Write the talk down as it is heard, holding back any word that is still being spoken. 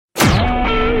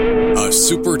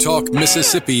SuperTalk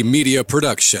Mississippi media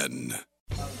production.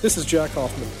 This is Jack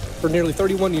Hoffman. For nearly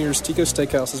 31 years, Tico's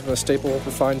Steakhouse has been a staple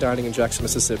for fine dining in Jackson,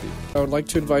 Mississippi. I would like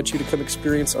to invite you to come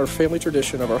experience our family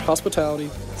tradition of our hospitality,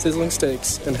 sizzling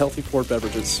steaks, and healthy poured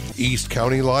beverages. East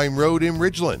County Line Road in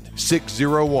Ridgeland,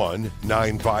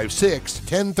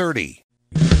 601-956-1030.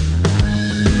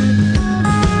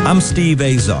 I'm Steve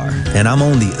Azar, and I'm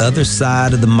on the other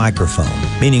side of the microphone,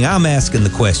 meaning I'm asking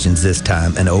the questions this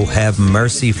time, and oh, have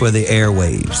mercy for the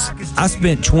airwaves. I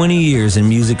spent 20 years in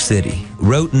Music City,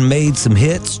 wrote and made some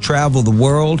hits, traveled the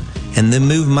world, and then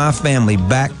moved my family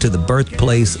back to the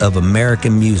birthplace of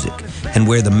American music and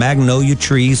where the magnolia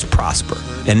trees prosper.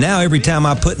 And now every time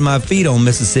I put my feet on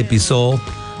Mississippi soil,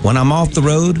 when I'm off the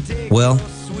road, well,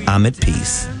 I'm at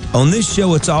peace. On this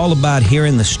show, it's all about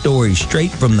hearing the stories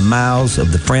straight from the mouths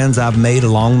of the friends I've made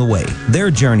along the way,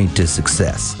 their journey to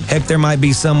success. Heck, there might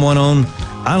be someone on,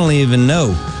 I don't even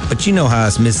know, but you know how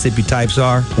us Mississippi types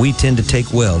are. We tend to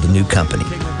take well to new company.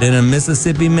 In a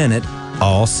Mississippi Minute,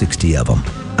 all 60 of them.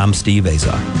 I'm Steve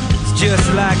Azar. It's just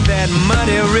like that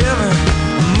muddy river,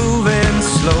 moving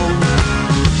slow.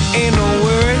 Ain't no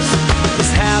worries,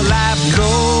 it's how life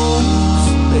goes,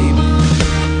 baby.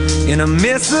 In a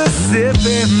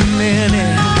Mississippi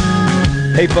Minute.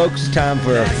 Hey folks, time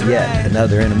for yet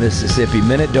another In a Mississippi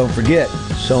Minute. Don't forget,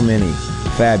 so many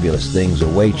fabulous things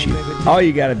await you. All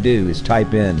you got to do is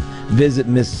type in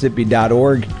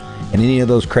visitmississippi.org and any of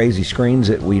those crazy screens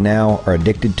that we now are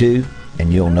addicted to,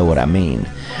 and you'll know what I mean.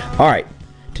 All right,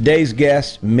 today's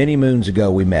guest, many moons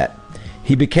ago we met.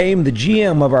 He became the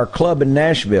GM of our club in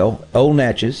Nashville, Old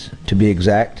Natchez to be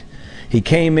exact. He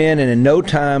came in and in no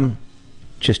time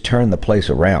just turned the place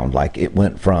around. Like it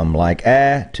went from like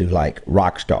to like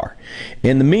rock star.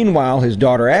 In the meanwhile, his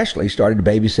daughter Ashley started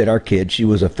to babysit our kids. She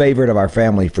was a favorite of our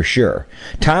family for sure.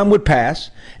 Time would pass,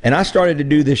 and I started to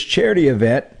do this charity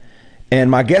event,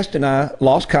 and my guest and I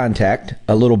lost contact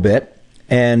a little bit.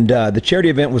 And the charity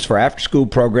event was for after-school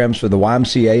programs for the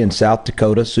YMCA in South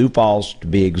Dakota, Sioux Falls to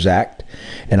be exact.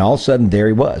 And all of a sudden, there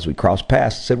he was. We crossed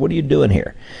paths and said, "What are you doing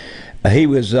here?" He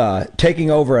was taking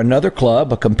over another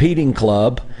club, a competing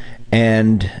club,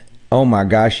 and oh my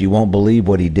gosh, you won't believe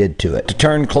what he did to it to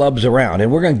turn clubs around.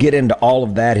 And we're going to get into all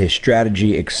of that, his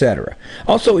strategy, etc.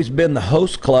 Also, he's been the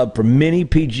host club for many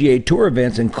PGA Tour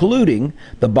events, including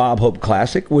the Bob Hope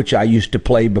Classic, which I used to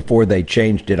play before they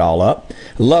changed it all up.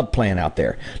 Love playing out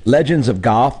there. Legends of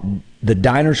Golf, the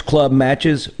Diners Club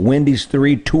matches, Wendy's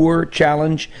 3 Tour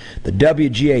Challenge, the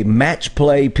WGA Match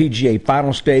Play PGA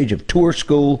Final Stage of Tour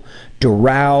School,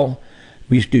 Doral.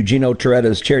 We used to do Gino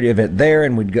Toretta's charity event there,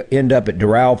 and we'd end up at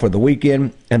Doral for the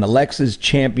weekend, and Alexa's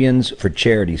Champions for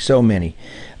Charity. So many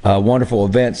wonderful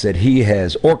events that he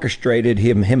has orchestrated,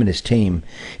 him and his team.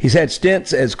 He's had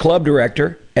stints as club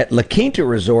director at La Quinta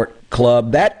Resort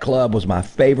Club. That club was my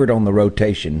favorite on the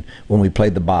rotation when we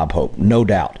played the Bob Hope, no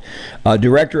doubt.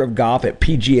 Director of golf at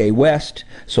PGA West.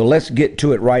 So let's get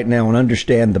to it right now and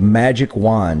understand the magic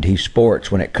wand he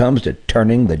sports when it comes to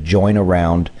turning the joint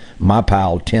around. My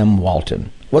pal, Tim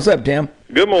Walton. What's up, Tim?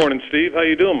 Good morning, Steve. How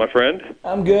you doing, my friend?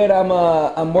 I'm good.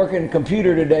 I'm working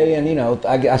computer today, and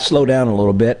I slow down a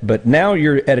little bit. But now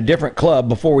you're at a different club.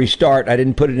 Before we start, I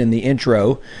didn't put it in the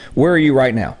intro. Where are you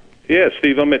right now? Yeah,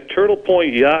 Steve, I'm at Turtle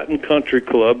Point Yacht and Country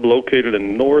Club, located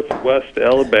in northwest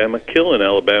Alabama, Killen,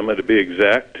 Alabama, to be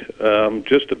exact.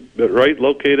 Right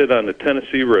located on the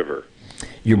Tennessee River.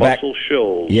 You're Muscle back.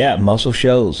 Shoals. Yeah, Muscle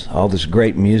Shoals. All this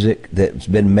great music that's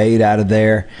been made out of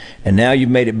there, and now you've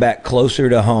made it back closer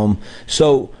to home.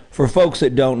 So, for folks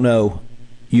that don't know,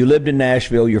 you lived in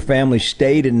Nashville. Your family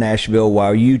stayed in Nashville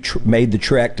while you made the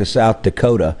trek to South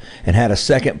Dakota and had a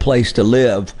second place to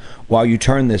live while you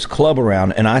turned this club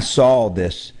around. And I saw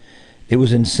this. It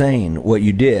was insane what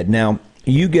you did. Now,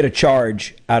 you get a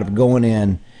charge out of going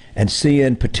in and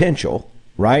seeing potential,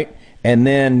 right? And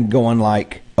then going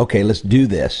like, okay, let's do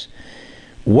this.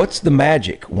 What's the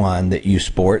magic wand that you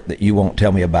sport that you won't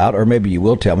tell me about, or maybe you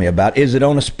will tell me about? Is it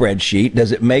on a spreadsheet?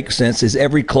 Does it make sense? Is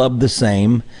every club the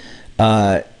same?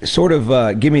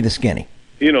 Give me the skinny.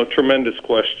 Tremendous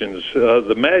questions.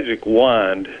 The magic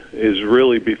wand is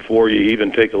really before you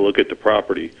even take a look at the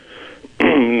property.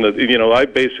 I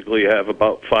basically have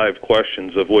about 5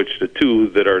 questions, of which the 2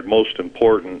 that are most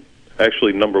important.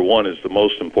 Actually, number 1 is the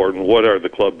most important. What are the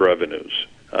club revenues?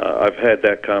 I've had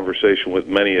that conversation with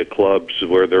many clubs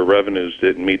where their revenues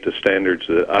didn't meet the standards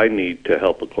that I need to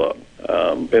help a club.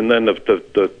 And then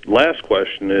the last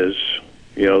question is,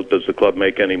 does the club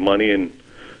make any money? And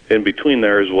in between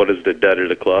there is, what is the debt of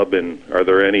the club, and are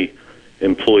there any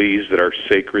employees that are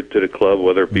sacred to the club,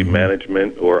 whether it be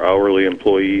management or hourly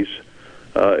employees?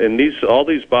 And all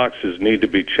these boxes need to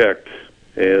be checked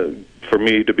for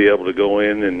me to be able to go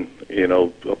in and,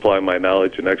 apply my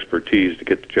knowledge and expertise to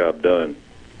get the job done.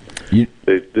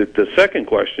 The second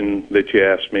question that you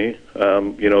asked me,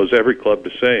 is every club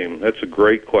the same? That's a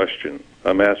great question.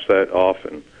 I'm asked that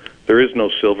often. There is no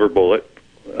silver bullet.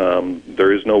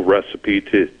 There is no recipe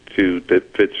that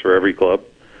fits for every club.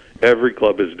 Every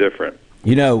club is different.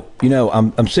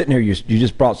 I'm sitting here. You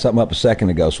just brought something up a second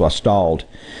ago, so I stalled.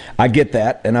 I get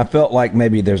that, and I felt like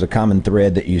maybe there's a common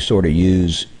thread that you sort of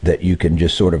use, that you can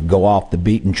just sort of go off the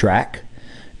beaten track.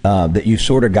 That you've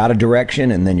sort of got a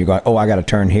direction, and then you're going, I got to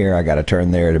turn here, I got to turn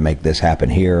there to make this happen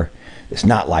here. It's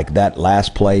not like that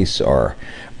last place or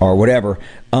whatever.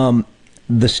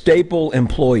 The staple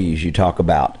employees you talk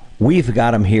about, we've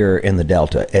got them here in the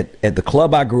Delta. At the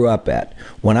club I grew up at,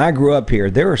 when I grew up here,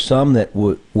 there are some that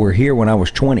were here when I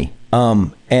was 20,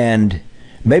 and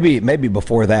maybe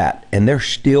before that, and they're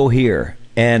still here.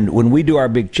 And when we do our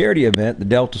big charity event, the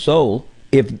Delta Soul,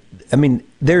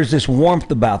 there's this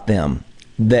warmth about them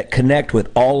that connect with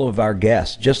all of our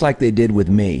guests, just like they did with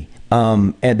me,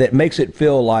 and that makes it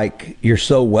feel like you're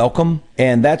so welcome.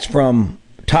 And that's from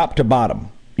top to bottom,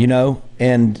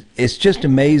 and it's just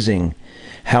amazing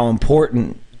how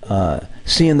important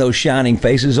seeing those shining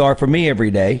faces are for me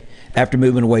every day after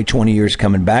moving away 20 years,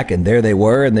 coming back, and there they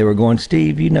were, and they were going,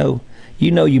 Steve, you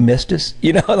missed us.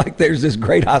 Like there's this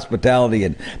great hospitality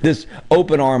and this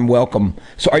open arm welcome.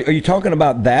 So are you talking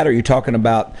about that? Or are you talking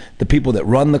about the people that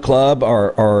run the club,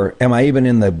 or am I even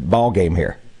in the ball game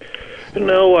here?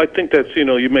 No, I think that's,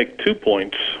 you make 2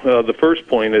 points. The first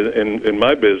point is, in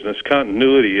my business,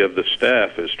 continuity of the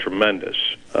staff is tremendous.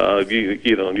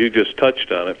 You just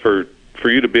touched on it. For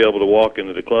you to be able to walk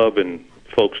into the club and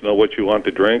folks know what you want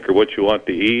to drink or what you want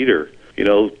to eat, or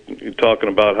you're talking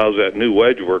about how's that new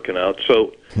wedge working out.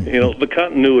 So, the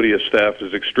continuity of staff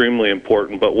is extremely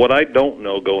important. But what I don't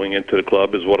know going into the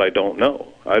club is what I don't know.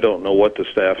 I don't know what the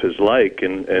staff is like.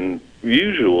 And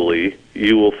usually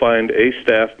you will find a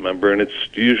staff member, and it's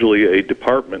usually a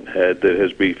department head that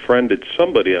has befriended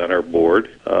somebody on our board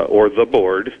or the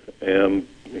board.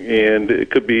 And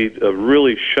it could be a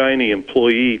really shiny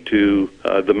employee to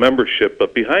the membership,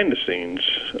 but behind the scenes,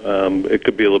 it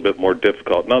could be a little bit more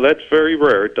difficult. Now, that's very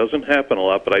rare. It doesn't happen a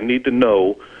lot, but I need to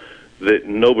know that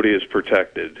nobody is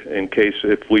protected in case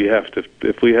if we have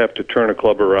to turn a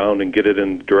club around and get it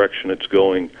in the direction it's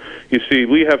going. You see,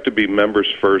 we have to be members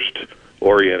first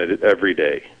oriented every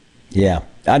day. Yeah,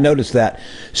 I noticed that.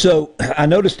 So I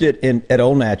noticed it at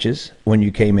Old Natchez when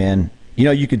you came in.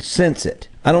 You could sense it.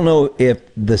 I don't know if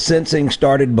the sensing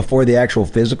started before the actual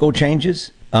physical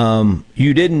changes.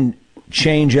 You didn't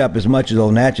change up as much as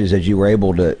Old Natchez as you were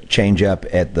able to change up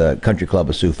at the Country Club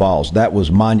of Sioux Falls. That was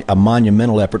a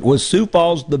monumental effort. Was Sioux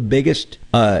Falls the biggest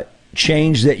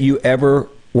change that you ever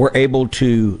were able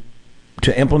to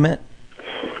implement?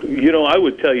 I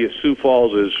would tell you Sioux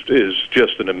Falls is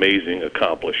just an amazing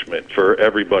accomplishment for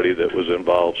everybody that was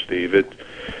involved, Steve.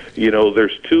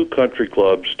 There's 2 country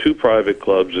clubs, 2 private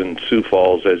clubs in Sioux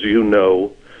Falls, as you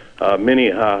know,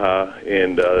 Minnehaha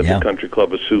and the Country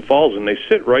Club of Sioux Falls, and they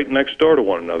sit right next door to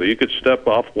one another. You could step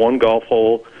off one golf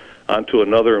hole onto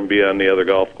another and be on the other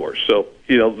golf course. So,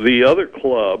 the other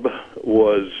club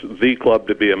was the club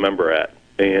to be a member at.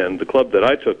 And the club that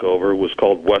I took over was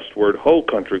called Westward Ho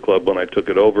Country Club when I took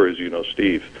it over, as you know,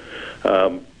 Steve.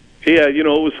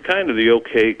 It was kind of the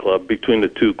okay club between the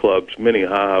 2 clubs.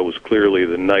 Minnehaha was clearly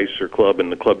the nicer club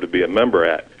and the club to be a member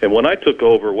at. And when I took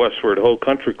over Westward Ho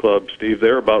Country Club, Steve,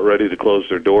 they were about ready to close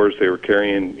their doors. They were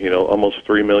carrying, almost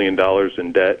 $3 million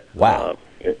in debt. Wow.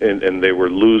 And they were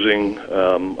losing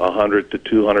 $100,000 to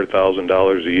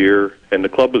 $200,000 a year. And the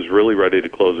club was really ready to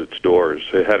close its doors.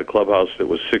 It had a clubhouse that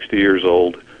was 60 years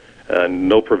old, and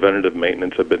no preventative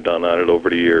maintenance had been done on it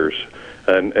over the years.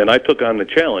 And I took on the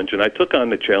challenge,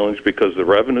 because the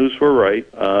revenues were right,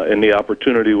 and the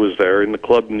opportunity was there, and the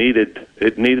club needed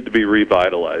to be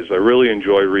revitalized. I really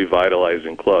enjoy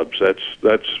revitalizing clubs.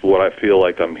 That's what I feel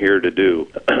like I'm here to do.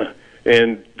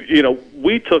 And,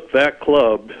 we took that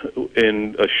club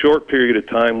in a short period of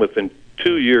time. Within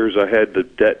 2 years, I had the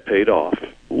debt paid off.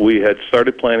 We had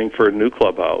started planning for a new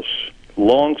clubhouse.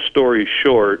 Long story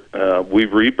short, we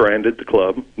rebranded the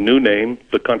club, new name,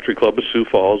 the Country Club of Sioux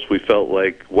Falls. We felt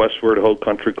like Westward Ho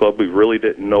Country Club. We really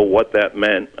didn't know what that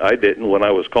meant. I didn't when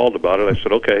I was called about it. I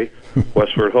said, okay,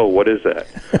 Westward Ho, what is that?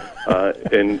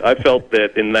 And I felt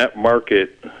that in that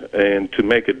market, and to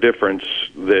make a difference,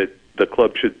 that the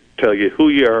club should tell you who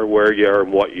you are, where you are,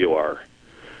 and what you are.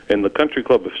 And the Country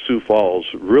Club of Sioux Falls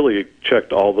really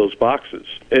checked all those boxes.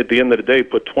 At the end of the day,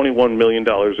 put $21 million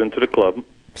into the club.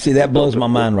 See, that blows my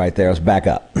mind right there. Let's back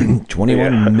up.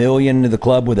 $21 million to the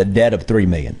club with a debt of $3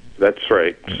 million. That's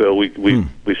right. So we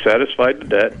satisfied the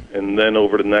debt, and then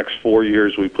over the next 4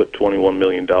 years, we put $21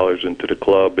 million into the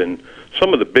club. And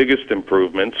some of the biggest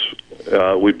improvements,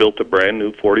 we built a brand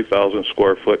new 40,000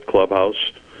 square foot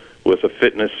clubhouse with a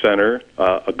fitness center,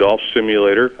 a golf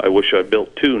simulator. I wish I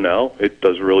built two now. It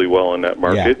does really well in that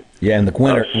market. Yeah, in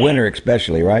the winter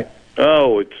especially, right?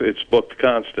 Oh, it's booked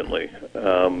constantly.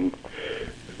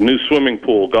 New swimming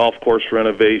pool, golf course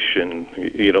renovation,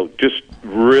 just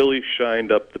really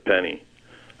shined up the penny.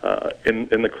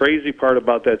 And the crazy part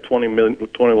about that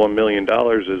 $21 million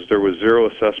is there was zero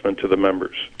assessment to the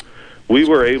members. We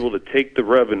were able to take the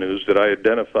revenues that I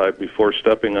identified before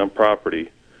stepping on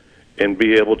property and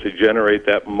be able to generate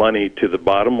that money to the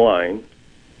bottom line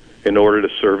in order to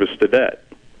service the debt.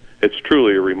 It's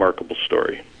truly a remarkable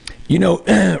story.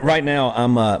 Right now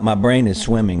I'm my brain is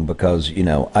swimming because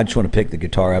I just want to pick the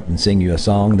guitar up and sing you a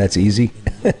song. That's easy.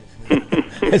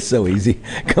 It's so easy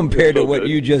compared to what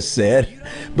you just said,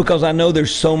 because I know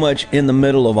there's so much in the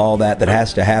middle of all that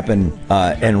has to happen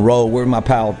and roll. We're my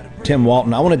pal Tim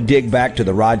Walton. I want to dig back to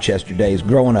the Rochester days,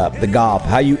 growing up, the golf,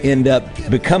 how you end up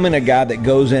becoming a guy that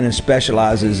goes in and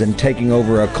specializes in taking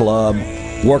over a club,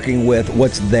 working with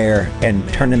what's there and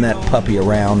turning that puppy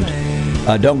around.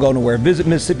 Don't go nowhere. Visit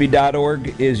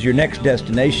Mississippi.org is your next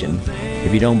destination.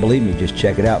 If you don't believe me, just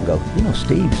check it out and go,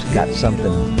 Steve's got something,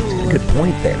 a good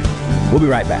point there. We'll be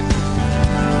right back.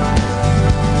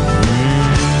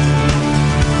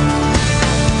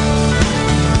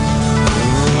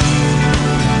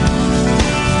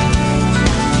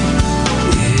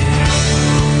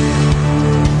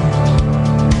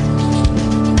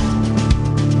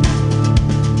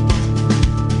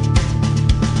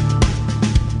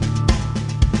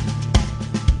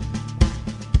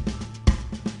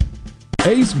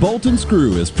 Ace Bolt &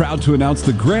 Screw is proud to announce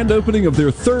the grand opening of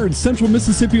their third Central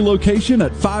Mississippi location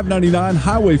at 599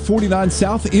 Highway 49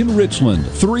 South in Richland.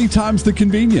 3 times the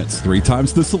convenience, 3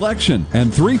 times the selection,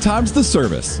 and 3 times the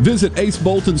service. Visit Ace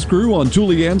Bolt & Screw on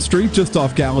Julianne Street just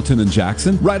off Gallatin and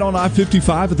Jackson, right on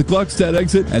I-55 at the Gluckstadt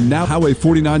exit, and now Highway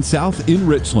 49 South in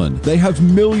Richland. They have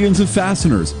millions of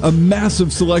fasteners, a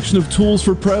massive selection of tools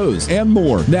for pros, and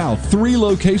more. Now 3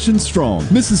 locations strong.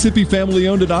 Mississippi family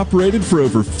owned and operated for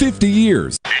over 50 years. He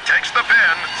takes the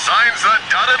pin, signs the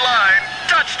dotted line,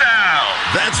 touchdown!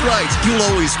 That's right. You'll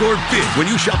always score big when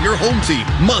you shop your home team,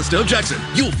 Mazda of Jackson.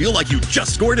 You'll feel like you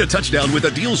just scored a touchdown with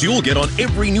the deals you'll get on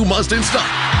every new Mazda in stock.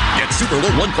 Get super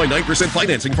low 1.9%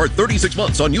 financing for 36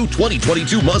 months on new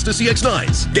 2022 Mazda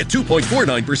CX-9s. Get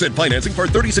 2.49% financing for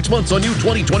 36 months on new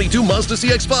 2022 Mazda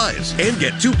CX-5s. And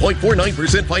get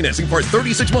 2.49% financing for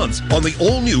 36 months on the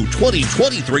all-new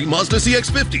 2023 Mazda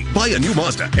CX-50. Buy a new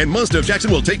Mazda, and Mazda of Jackson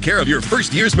will take care of your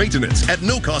first year's maintenance at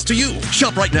no cost to you.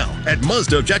 Shop right now at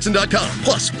MazdaofJackson.com.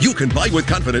 Plus, you can buy with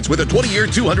confidence with a 20-year,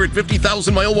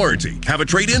 250,000-mile warranty. Have a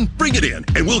trade-in? Bring it in,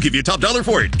 and we'll give you top dollar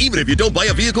for it, even if you don't buy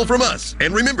a vehicle from us.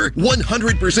 And remember,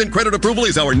 100% credit approval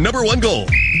is our #1 goal.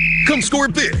 Come score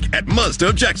big at Mazda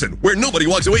of Jackson, where nobody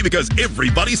walks away because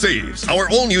everybody saves. Our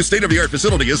all-new state-of-the-art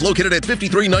facility is located at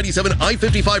 5397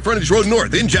 I-55 Frontage Road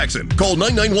North in Jackson. Call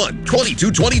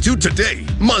 991-2222 today.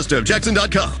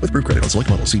 MazdaofJackson.com. With approved credit on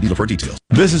select models. See dealer for details.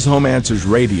 This is Home Answers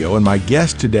Radio, and my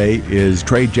guest today is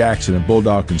Trey Jackson of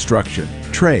Bulldog Construction.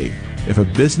 Trey, if a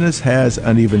business has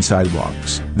uneven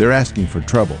sidewalks, they're asking for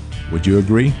trouble. Would you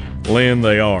agree? Lynn,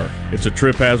 they are. It's a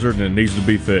trip hazard and it needs to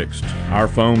be fixed. Our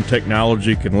foam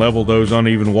technology can level those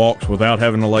uneven walks without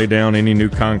having to lay down any new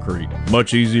concrete.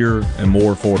 Much easier and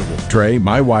more affordable. Trey,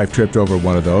 my wife tripped over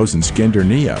one of those and skinned her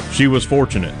knee up. She was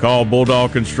fortunate. Call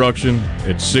Bulldog Construction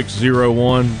at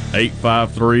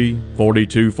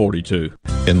 601-853-4242.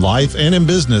 In life and in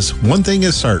business, one thing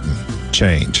is certain: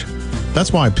 change.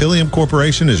 That's why Pilium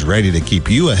Corporation is ready to keep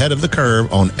you ahead of the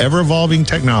curve on ever-evolving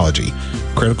technology,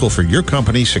 critical for your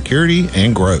company's security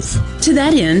and growth. To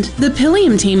that end, the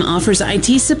Pilium team offers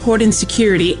IT support and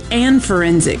security and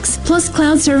forensics, plus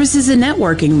cloud services and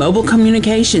networking, mobile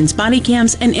communications, body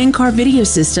cams, and in-car video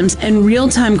systems, and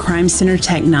real-time crime center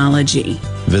technology.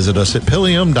 Visit us at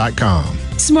Pilium.com.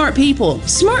 Smart people,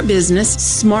 smart business,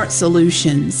 smart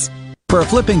solutions. For a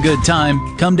flipping good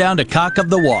time, come down to Cock of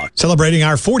the Walk. Celebrating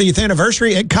our 40th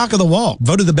anniversary at Cock of the Walk.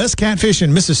 Voted the best catfish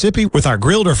in Mississippi with our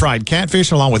grilled or fried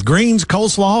catfish, along with greens,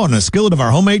 coleslaw, and a skillet of our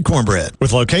homemade cornbread.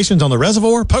 With locations on the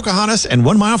Reservoir, Pocahontas, and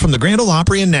 1 mile from the Grand Ole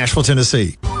Opry in Nashville,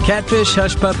 Tennessee. Catfish,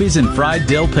 hush puppies, and fried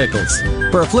dill pickles.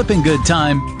 For a flipping good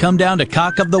time, come down to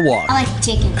Cock of the Walk. I like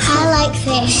chicken. I like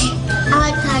fish.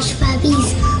 I like hush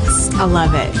puppies. I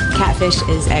love it. Catfish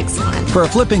is excellent. For a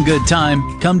flipping good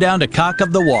time, come down to Cock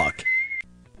of the Walk.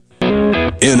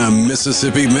 In a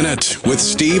Mississippi Minute with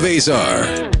Steve Azar.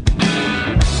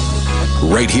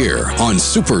 right here on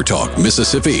Super Talk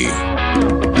Mississippi.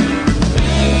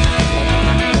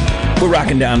 We're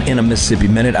rocking down in a Mississippi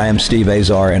Minute. I am Steve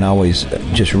Azar, and always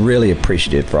just really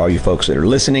appreciative for all you folks that are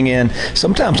listening in.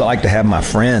 Sometimes I like to have my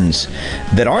friends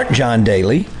that aren't John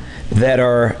Daly, that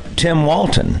are Tim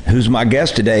Walton, who's my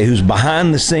guest today, who's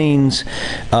behind the scenes,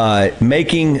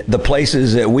 making the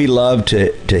places that we love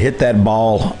to hit that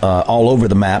ball all over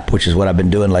the map, which is what I've been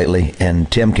doing lately, and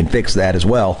Tim can fix that as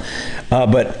well.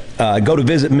 But go to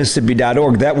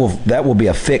visitmississippi.org. That will be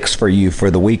a fix for you for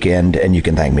the weekend, and you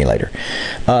can thank me later.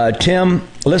 Tim,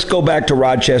 let's go back to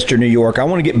Rochester, New York. I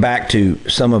want to get back to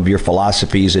some of your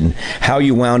philosophies and how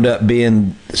you wound up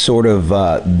being sort of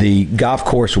the golf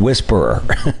course whisperer,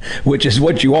 which is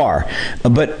what you are.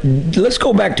 But let's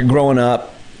go back to growing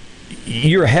up.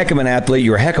 You're a heck of an athlete.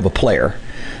 You're a heck of a player.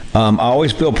 I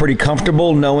always feel pretty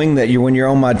comfortable knowing that when you're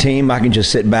on my team, I can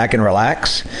just sit back and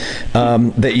relax,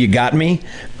 that you got me,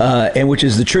 and which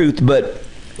is the truth. But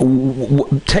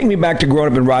take me back to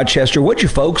growing up in Rochester. What'd your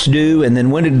folks do, and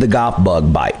then when did the golf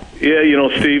bug bite? Yeah,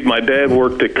 Steve, my dad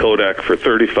worked at Kodak for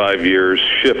 35 years,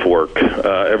 shift work.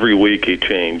 Every week he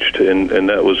changed, and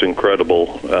that was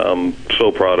incredible.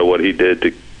 So proud of what he did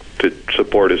to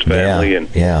support his family.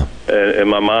 And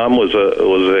my mom was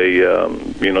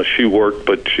a she worked,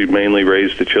 but she mainly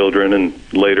raised the children, and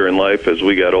later in life, as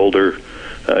we got older,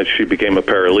 she became a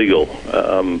paralegal.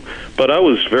 But I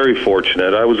was very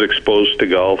fortunate. I was exposed to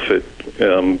golf at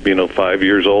 5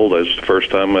 years old. That was the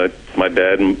first time my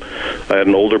dad, and I had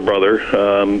an older brother,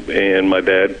 and my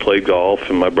dad played golf,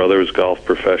 and my brother was a golf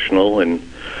professional, and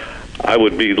I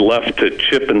would be left to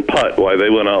chip and putt while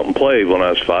they went out and played when I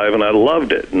was 5, and I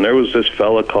loved it. And there was this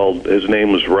fella his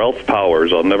name was Ralph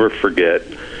Powers, I'll never forget.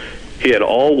 He had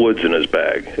all woods in his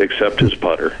bag except his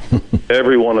putter.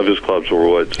 Every one of his clubs were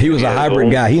woods. He was a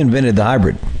hybrid guy. He invented the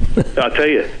hybrid. I'll tell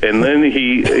you. And then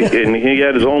he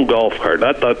had his own golf cart. And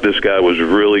I thought this guy was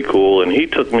really cool, and he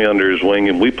took me under his wing,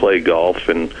 and we played golf,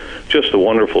 and just a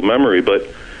wonderful memory. But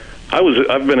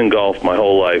I've been in golf my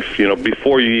whole life.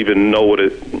 Before you even know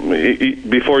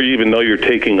before you even know you're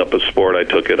taking up a sport, I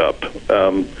took it up.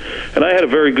 And I had a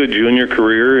very good junior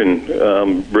career,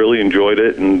 and really enjoyed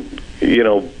it. And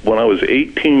when I was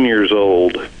 18 years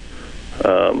old,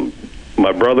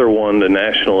 my brother won the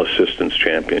National Assistants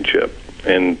Championship,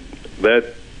 and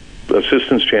that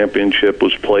Assistants Championship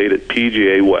was played at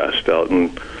PGA West out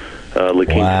in La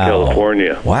Quinta,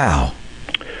 California. Wow.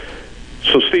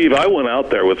 So, Steve, I went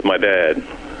out there with my dad,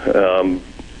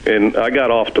 and I got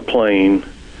off the plane,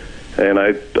 and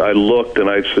I looked, and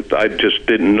I just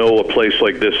didn't know a place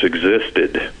like this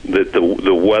existed, that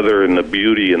the weather and the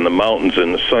beauty and the mountains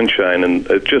and the sunshine, and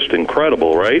it's just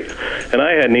incredible, right? And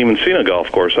I hadn't even seen a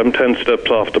golf course. I'm 10 steps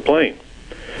off the plane.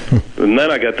 And then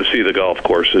I got to see the golf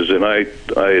courses, and I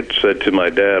had said to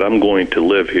my dad, I'm going to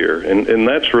live here. And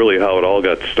that's really how it all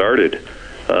got started.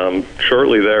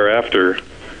 Shortly thereafter,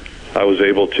 I was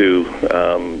able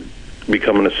to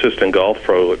become an assistant golf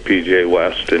pro at PGA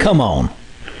West. And come on.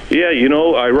 Yeah,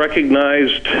 I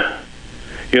recognized,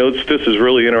 this is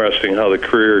really interesting how the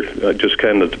career just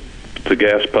kind of, the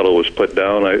gas pedal was put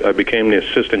down. I became the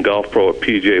assistant golf pro at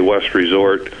PGA West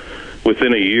Resort.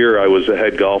 Within a year, I was a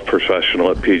head golf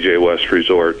professional at PGA West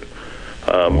Resort.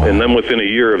 And then within a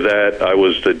year of that, I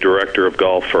was the director of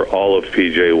golf for all of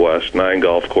PGA West, 9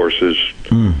 golf courses,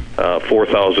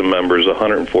 4,000 members,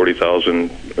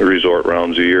 140,000 resort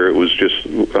rounds a year. It was just,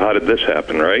 how did this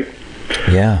happen, right?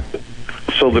 Yeah.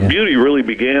 So the beauty really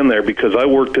began there because I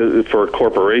worked for a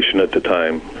corporation at the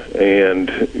time. And,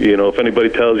 if anybody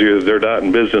tells you they're not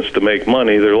in business to make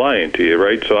money, they're lying to you,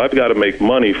 right? So I've got to make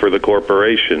money for the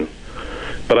corporation,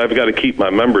 but I've got to keep my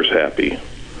members happy.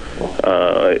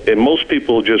 And most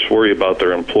people just worry about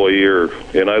their employer,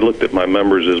 and I looked at my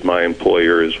members as my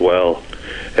employer as well.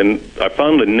 And I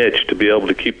found a niche to be able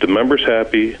to keep the members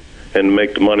happy and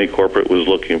make the money corporate was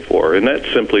looking for. And that's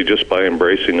simply just by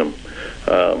embracing them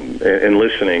and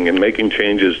listening and making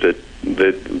changes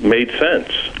that made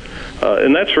sense.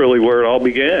 And that's really where it all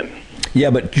began. Yeah,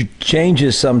 but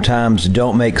changes sometimes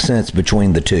don't make sense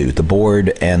between the two, the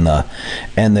board and the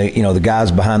the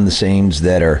guys behind the scenes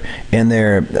that are in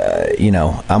there.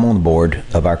 I'm on the board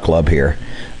of our club here,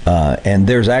 and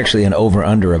there's actually an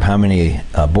over-under of how many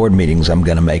board meetings I'm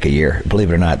going to make a year. Believe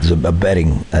it or not, there's a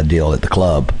betting deal at the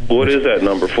club. What is that,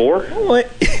 number 4? Well,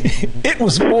 it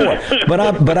was 4, but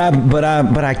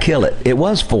I kill it. It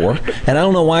was 4, and I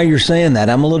don't know why you're saying that.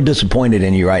 I'm a little disappointed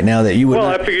in you right now that you would. Well,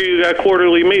 I figure you got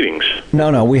quarterly meetings.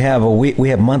 No, we have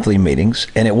monthly meetings,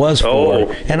 and it was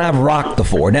 4, and I've rocked the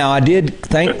 4. Now I did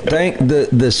thank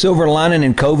the silver lining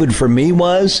in COVID for me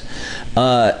was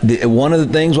one of the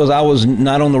things was I was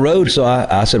not on on the road, so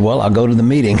I said, well, I'll go to the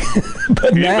meeting.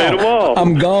 But you made them all.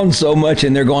 I'm gone so much,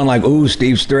 and they're going like, ooh,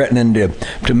 Steve's threatening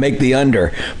to make the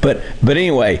under. But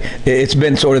anyway, it's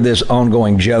been sort of this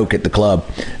ongoing joke at the club.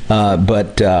 And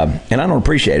I don't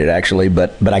appreciate it, actually,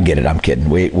 but I get it. I'm kidding.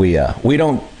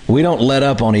 We don't let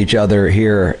up on each other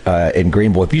here in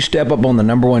Greenville. If you step up on the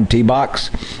number one tee box,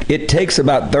 it takes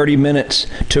about 30 minutes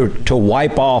to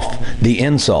wipe off the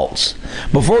insults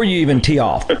before you even tee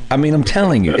off. I mean, I'm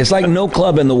telling you, it's like no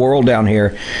club in the world down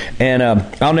here. And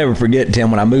I'll never forget,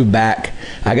 Tim, when I moved back,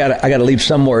 I gotta leave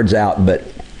some words out, but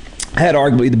I had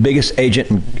arguably the biggest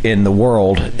agent in the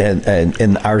world and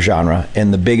in our genre,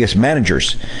 and the biggest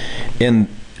managers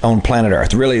on planet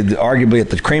Earth, really, arguably at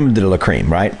the creme de la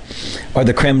creme, right? Or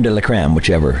the creme de la creme,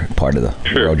 whichever part of the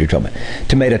world you're talking about.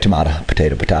 Tomato,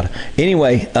 potato, potato.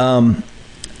 Anyway,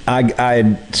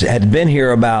 I had been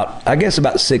here about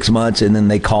 6 months, and then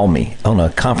they called me on a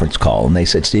conference call, and they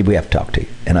said, Steve, we have to talk to you.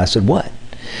 And I said, what?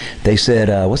 They said,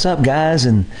 what's up, guys?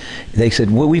 And they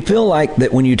said, well, we feel like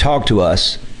that when you talk to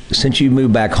us, since you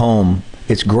moved back home,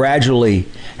 it's gradually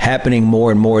happening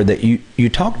more and more that you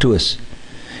talk to us.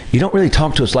 You don't really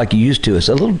talk to us like you used to. It's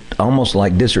a little almost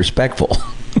like disrespectful.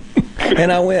 And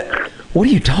I went, what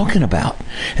are you talking about?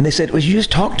 And they said, well, you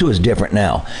just talk to us different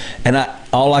now. And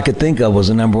all I could think of was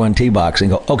the number one tee box and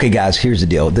go, okay, guys, here's the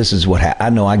deal. This is what I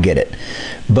know, I get it.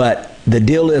 But the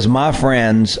deal is, my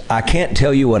friends, I can't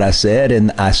tell you what I said,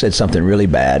 and I said something really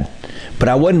bad. But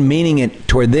I wasn't meaning it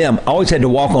toward them. I always had to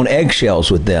walk on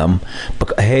eggshells with them.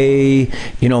 Hey,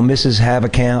 Mrs.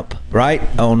 Haverkamp, right?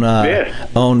 On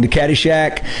the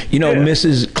Caddyshack.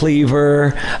 Mrs.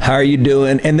 Cleaver, how are you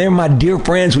doing? And they're my dear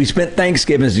friends. We spent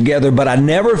Thanksgivings together, but I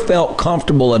never felt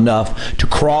comfortable enough to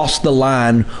cross the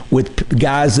line with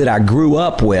guys that I grew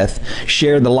up with,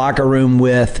 shared the locker room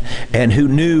with, and who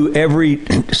knew every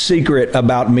secret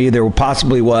about me there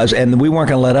possibly was, and we weren't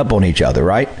going to let up on each other,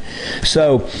 right?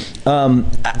 So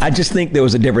I just think there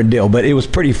was a different deal, but it was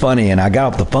pretty funny, and I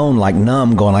got off the phone like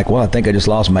numb, going like, well, I think I just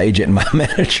lost my agent and my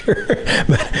manager.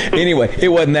 But anyway, it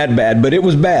wasn't that bad, but it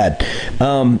was bad.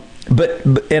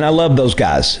 But I love those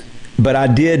guys, but I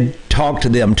did talk to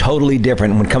them totally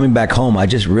different. When coming back home, I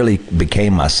just really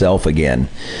became myself again,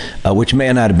 which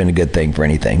may not have been a good thing for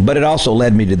anything, but it also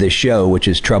led me to this show, which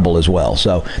is trouble as well.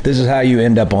 So this is how you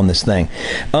end up on this thing.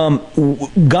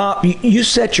 You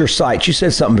set your sights. You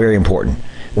said something very important.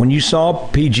 When you saw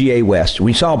PGA West,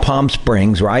 we saw Palm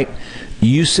Springs, right?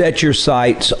 You set your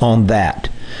sights on that.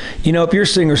 If you're a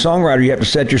singer-songwriter, you have to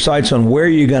set your sights on where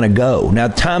you're going to go. Now,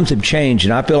 times have changed,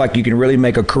 and I feel like you can really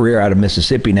make a career out of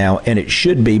Mississippi now, and it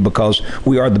should be, because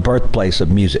we are the birthplace of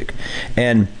music.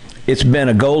 And it's been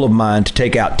a goal of mine to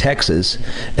take out Texas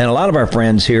and a lot of our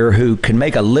friends here who can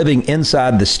make a living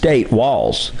inside the state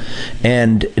walls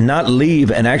and not leave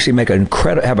and actually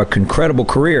have an incredible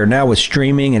career now with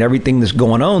streaming and everything that's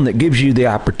going on that gives you the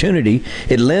opportunity.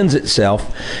 It lends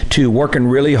itself to working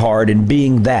really hard and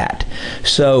being that.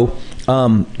 So,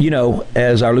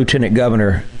 as our Lieutenant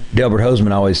Governor Delbert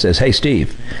Hosemann always says, hey,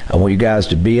 Steve, I want you guys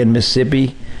to be in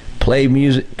Mississippi, play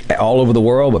music all over the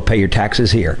world, but pay your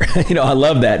taxes here. I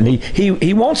love that. And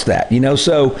he wants that,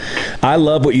 so I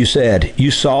love what you said.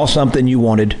 You saw something you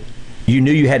wanted. You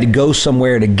knew you had to go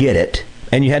somewhere to get it,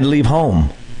 and you had to leave home.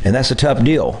 And that's a tough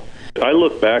deal. I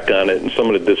look back on it, and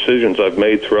some of the decisions I've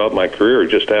made throughout my career are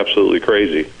just absolutely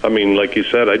crazy. I mean, like you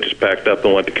said, I just packed up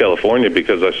and went to California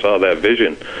because I saw that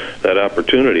vision, that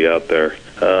opportunity out there.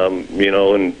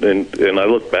 And I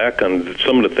look back on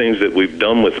some of the things that we've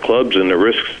done with clubs and the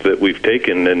risks that we've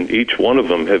taken, and each one of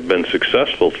them have been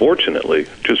successful, fortunately,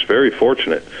 just very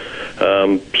fortunate.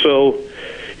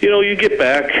 You get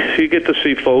back, you get to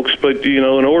see folks, but, in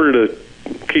order to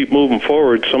keep moving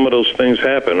forward, some of those things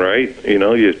happen, right?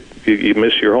 You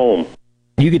miss your home.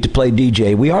 You get to play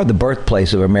DJ. We are the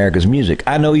birthplace of America's music.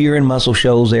 I know you're in Muscle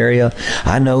Shoals area.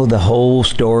 I know the whole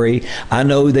story. I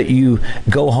know that you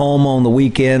go home on the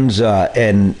weekends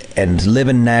and live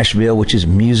in Nashville, which is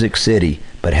Music City.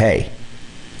 But hey,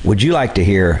 would you like to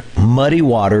hear Muddy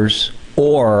Waters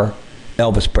or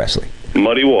Elvis Presley?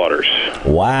 Muddy Waters.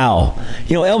 Wow.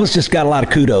 Elvis just got a lot of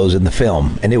kudos in the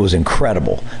film, and it was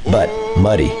incredible. But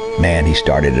Muddy, man, he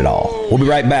started it all. We'll be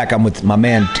right back. I'm with my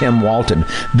man, Tim Walton.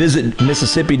 Visit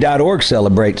Mississippi.org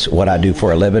celebrates what I do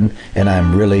for a living, and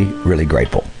I'm really, really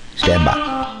grateful. Stand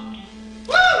by.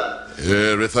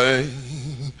 Everything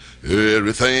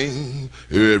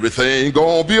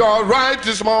gonna be all right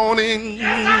this morning.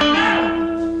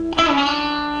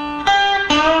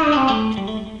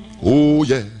 Oh,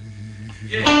 yeah.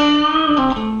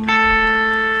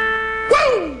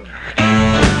 Woo!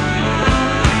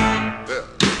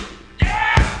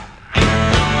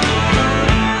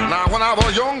 Now when I I was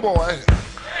a young boy,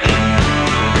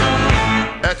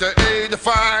 at the age of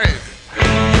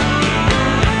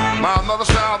 5, my mother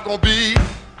said I was gonna be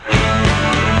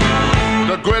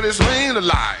the greatest man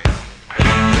alive.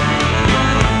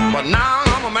 But now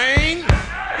I'm a man,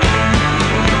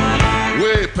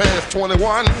 way past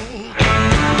 21.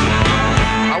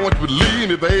 I want you to believe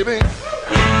me, baby.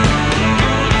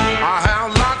 I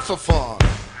have lots of fun.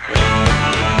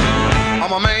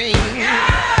 I'm a man.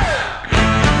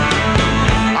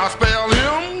 I spell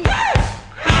him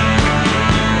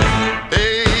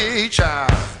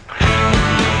H-I-N.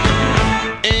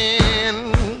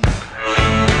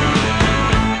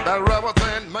 That rubber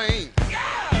thing, man.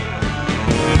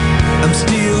 I'm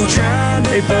still trying.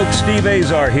 Hey folks, Steve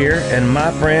Azar here, and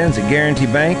my friends at Guarantee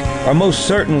Bank are most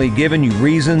certainly giving you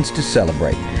reasons to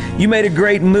celebrate. You made a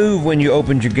great move when you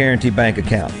opened your Guarantee Bank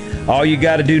account. All you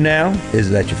got to do now is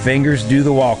let your fingers do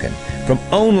the walking. From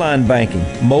online banking,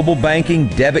 mobile banking,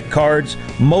 debit cards,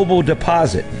 mobile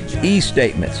deposit,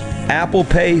 e-statements, Apple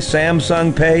Pay,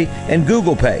 Samsung Pay, and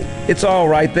Google Pay. It's all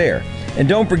right there. And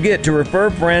don't forget to refer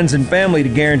friends and family to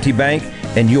Guarantee Bank,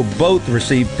 and you'll both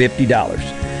receive $50.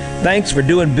 Thanks for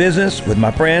doing business with my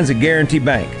friends at Guarantee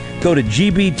Bank. Go to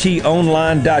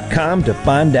gbtonline.com to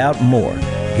find out more.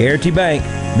 Guarantee Bank,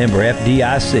 member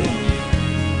FDIC.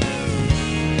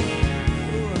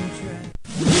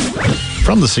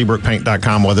 From the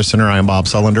SeabrookPaint.com Weather Center, I am Bob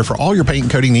Sullender. For all your paint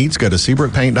and coating needs, go to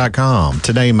SeabrookPaint.com.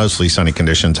 Today, mostly sunny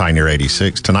conditions, high near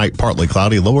 86. Tonight, partly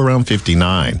cloudy, low around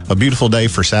 59. A beautiful day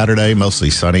for Saturday, mostly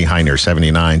sunny, high near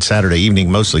 79. Saturday evening,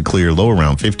 mostly clear, low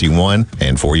around 51.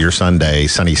 And for your Sunday,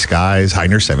 sunny skies, high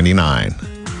near 79.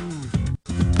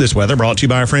 This weather brought to you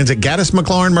by our friends at Gaddis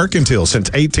McLaurin Mercantile since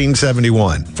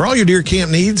 1871. For all your deer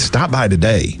camp needs, stop by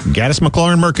today. Gaddis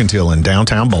McLaurin Mercantile in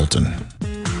downtown Bolton.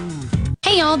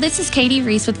 Hey y'all, this is Katie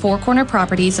Reese with Four Corner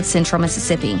Properties of Central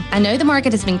Mississippi. I know the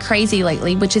market has been crazy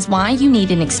lately, which is why you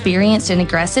need an experienced and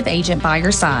aggressive agent by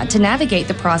your side to navigate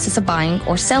the process of buying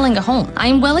or selling a home. I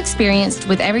am well experienced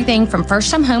with everything from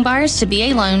first-time homebuyers to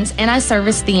VA loans, and I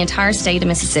service the entire state of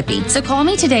Mississippi. So call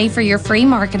me today for your free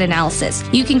market analysis.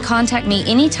 You can contact me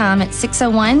anytime at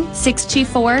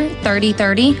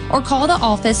 601-624-3030 or call the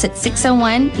office at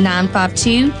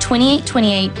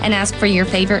 601-952-2828 and ask for your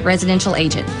favorite residential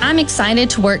agent. I'm excited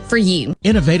to work for you.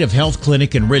 Innovative Health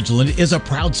Clinic in Ridgeland is a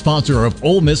proud sponsor of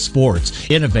Ole Miss Sports.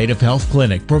 Innovative Health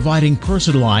Clinic, providing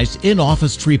personalized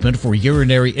in-office treatment for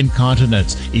urinary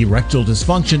incontinence, erectile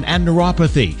dysfunction, and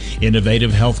neuropathy.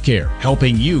 Innovative Healthcare,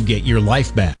 helping you get your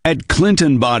life back. At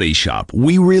Clinton Body Shop,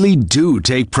 we really do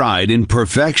take pride in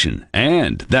perfection,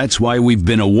 and that's why we've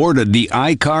been awarded the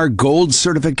ICAR Gold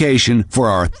certification for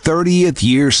our 30th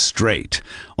year straight.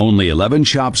 Only 11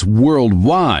 shops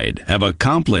worldwide have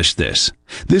accomplished this.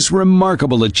 This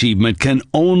remarkable achievement can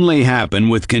only happen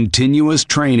with continuous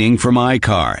training from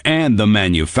ICAR and the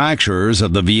manufacturers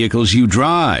of the vehicles you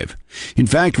drive. In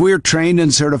fact, we're trained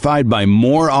and certified by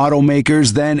more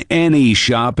automakers than any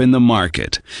shop in the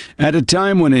market. At a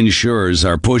time when insurers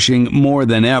are pushing more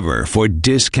than ever for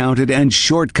discounted and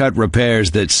shortcut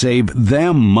repairs that save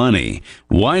them money,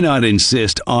 why not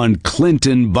insist on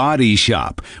Clinton Body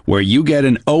Shop, where you get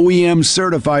an OEM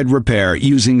certified repair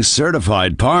using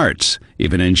certified parts?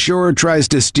 If an insurer tries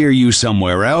to steer you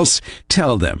somewhere else,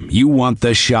 tell them you want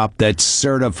the shop that's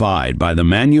certified by the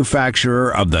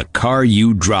manufacturer of the car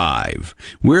you drive.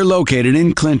 We're located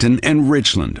in Clinton and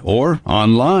Richland, or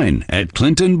online at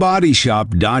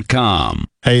ClintonBodyShop.com.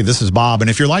 Hey, this is Bob, and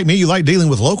if you're like me, you like dealing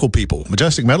with local people.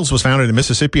 Majestic Metals was founded in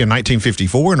Mississippi in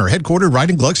 1954 and are headquartered right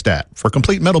in Gluckstadt. For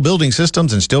complete metal building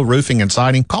systems and steel roofing and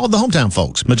siding, call the hometown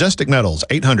folks. Majestic Metals,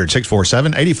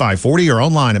 800-647-8540 or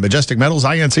online at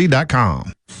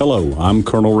MajesticMetalsInc.com. Hello, I'm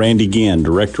Colonel Randy Ginn,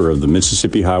 Director of the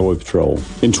Mississippi Highway Patrol.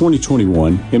 In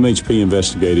 2021, MHP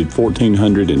investigated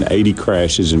 1,480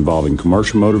 crashes involving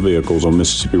commercial motor vehicles on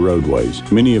Mississippi roadways.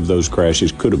 Many of those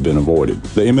crashes could have been avoided.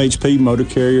 The MHP Motor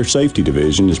Carrier Safety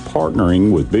Division is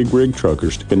partnering with Big Rig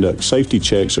Truckers to conduct safety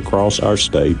checks across our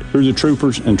state through the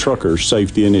Troopers and Truckers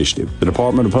Safety Initiative. The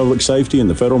Department of Public Safety and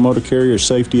the Federal Motor Carrier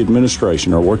Safety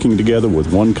Administration are working together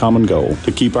with one common goal: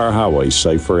 to keep our highways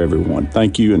safe for everyone.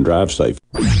 Thank you and drive safe.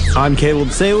 I'm Caleb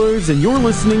Sailors, and you're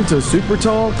listening to Super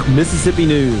Talk Mississippi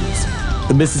News.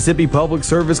 The Mississippi Public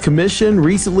Service Commission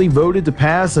recently voted to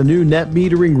pass a new net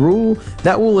metering rule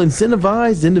that will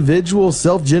incentivize individual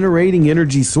self-generating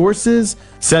energy sources.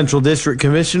 Central District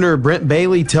Commissioner Brent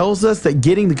Bailey tells us that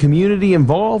getting the community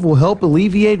involved will help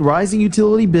alleviate rising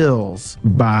utility bills.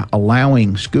 By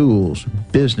allowing schools,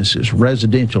 businesses,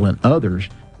 residential, and others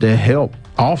to help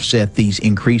offset these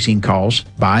increasing costs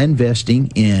by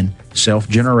investing in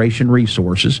self-generation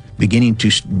resources, beginning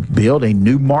to build a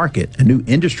new market, a new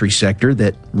industry sector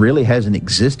that really hasn't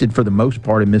existed for the most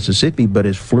part in Mississippi, but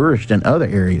has flourished in other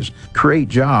areas. Create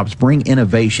jobs, bring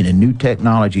innovation and new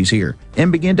technologies here,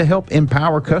 and begin to help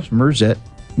empower customers that,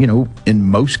 in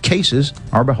most cases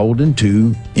are beholden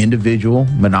to individual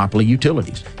monopoly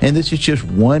utilities. And this is just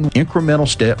one incremental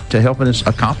step to helping us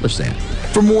accomplish that.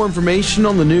 For more information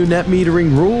on the new net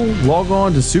metering rule, log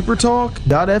on to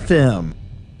supertalk.fm.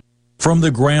 From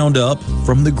the ground up,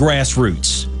 from the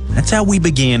grassroots. That's how we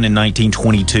began in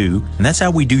 1922, and that's how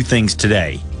we do things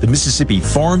today. The Mississippi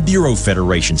Farm Bureau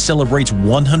Federation celebrates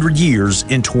 100 years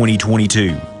in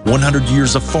 2022. 100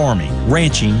 years of farming,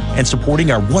 ranching, and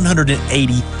supporting our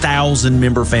 180,000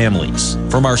 member families.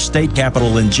 From our state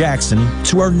capital in Jackson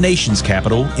to our nation's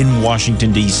capital in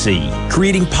Washington, D.C.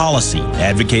 Creating policy,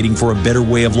 advocating for a better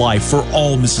way of life for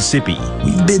all Mississippi.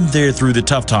 We've been there through the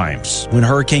tough times when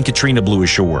Hurricane Katrina blew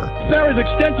ashore. There is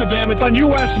extensive damage on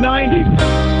US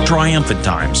 90. Triumphant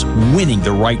times, winning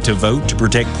the right to vote to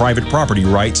protect private property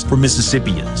rights for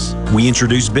Mississippians. We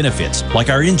introduced benefits like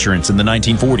our insurance in the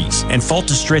 1940s and fought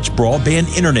to stretch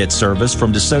broadband internet service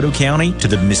from DeSoto County to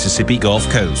the Mississippi Gulf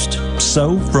Coast.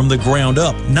 So, from the ground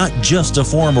up, not just a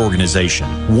farm organization,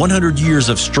 100 years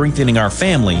of strengthening our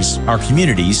families, our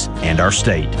communities, and our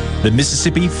state. The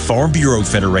Mississippi Farm Bureau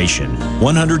Federation.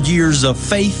 100 years of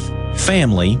faith,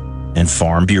 family, and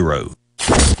Farm Bureau.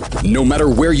 No matter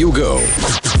where you go,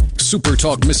 Super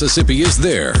Talk Mississippi is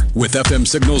there. With FM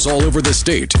signals all over the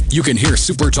state, you can hear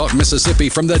Super Talk Mississippi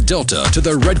from the Delta to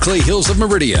the Red Clay Hills of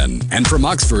Meridian and from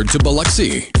Oxford to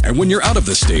Biloxi. And when you're out of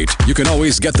the state, you can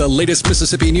always get the latest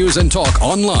Mississippi news and talk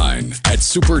online at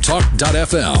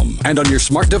supertalk.fm and on your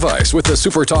smart device with the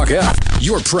Super Talk app.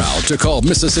 You're proud to call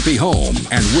Mississippi home,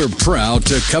 and we're proud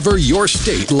to cover your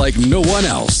state like no one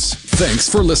else. Thanks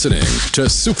for listening to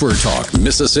Super Talk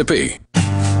Mississippi.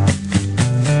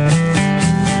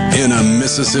 In a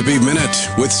Mississippi Minute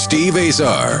with Steve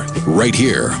Azar, right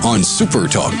here on Super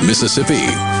Talk Mississippi.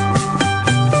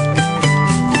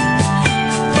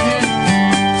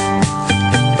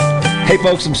 Hey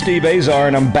folks, I'm Steve Azar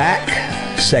and I'm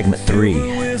back. Segment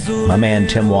 3. My man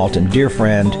Tim Walton, dear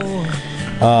friend,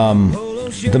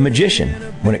 the magician.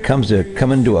 When it comes to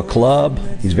coming to a club,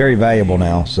 he's very valuable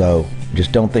now, so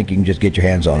just don't think you can just get your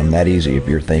hands on him that easy if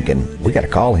you're thinking, we got to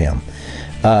call him.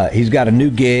 He's got a new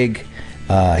gig.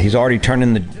 He's already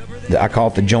turning I call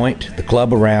it the joint, the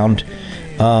club around.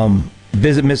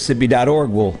 Visit Mississippi.org.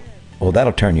 Well,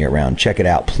 that'll turn you around. Check it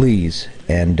out, please.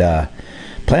 And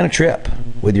plan a trip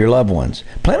with your loved ones.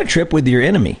 Plan a trip with your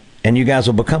enemy, and you guys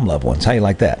will become loved ones. How you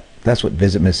like that? That's what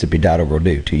Visit Mississippi.org will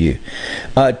do to you.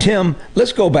 Tim,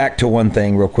 let's go back to one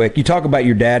thing real quick. You talk about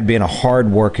your dad being a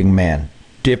hard-working man,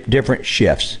 different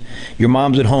shifts. Your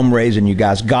mom's at home raising you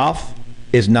guys. Golf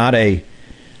is not a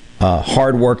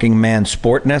hard-working man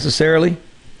sport necessarily,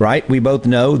 right? We both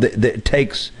know that it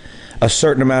takes a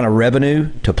certain amount of revenue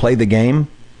to play the game.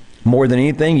 More than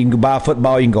anything, you can go buy a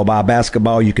football, you can go buy a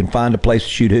basketball, you can find a place to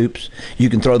shoot hoops, you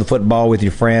can throw the football with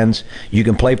your friends, you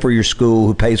can play for your school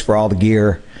who pays for all the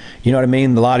gear. You know what I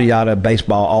mean? The yada yada,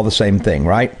 baseball, all the same thing,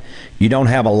 right? You don't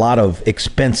have a lot of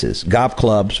expenses. Golf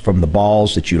clubs, from the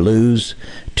balls that you lose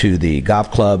to the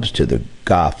golf clubs to the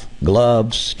golf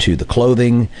gloves to the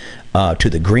clothing, to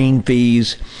the green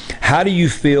fees. How do you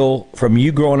feel from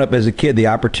you growing up as a kid, the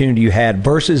opportunity you had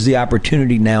versus the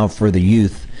opportunity now for the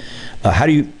youth? How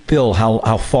do you feel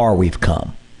how far we've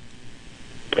come?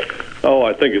 Oh,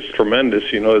 I think it's tremendous.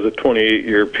 As a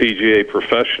 28-year PGA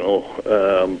professional,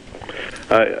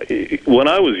 when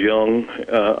I was young,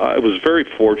 I was very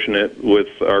fortunate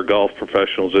with our golf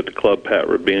professionals at the club, Pat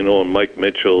Rubino and Mike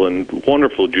Mitchell, and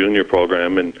wonderful junior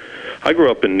program. And I grew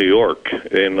up in New York,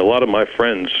 and a lot of my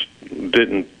friends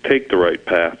didn't take the right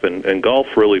path, and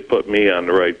golf really put me on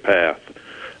the right path.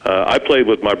 I played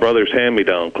with my brother's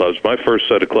hand-me-down clubs. My first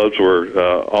set of clubs were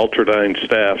Ultradyne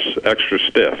Staffs Extra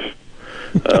Stiff.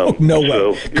 No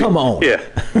way. Come on. Yeah.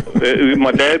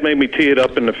 My dad made me tee it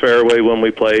up in the fairway when we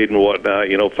played and whatnot,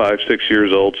 5, 6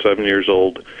 years old, 7 years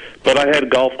old. But I had a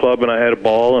golf club and I had a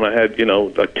ball and I had,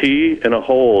 a tee and a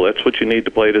hole. That's what you need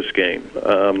to play this game.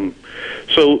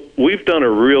 So we've done a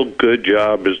real good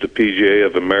job as the PGA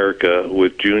of America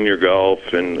with junior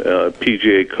golf and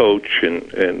PGA coach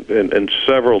and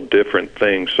several different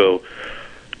things. So,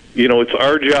 it's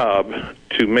our job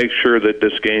to make sure that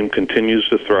this game continues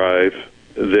to thrive,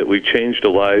 that we change the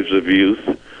lives of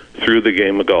youth through the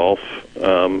game of golf.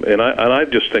 And I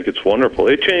just think it's wonderful.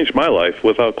 It changed my life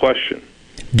without question.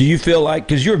 Do you feel like,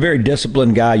 because you're a very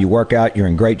disciplined guy, you work out, you're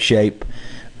in great shape,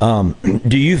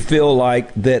 Do you feel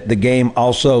like that the game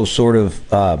also sort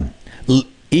of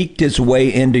eked its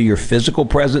way into your physical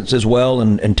presence as well,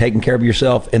 and taking care of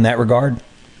yourself in that regard?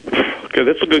 Okay,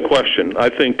 that's a good question. I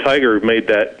think Tiger made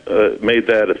that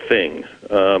a thing.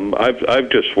 I've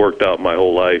just worked out my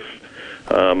whole life,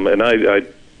 and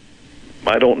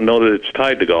I don't know that it's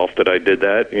tied to golf that I did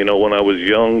that. You know, when I was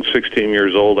young, 16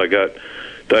 years old, I got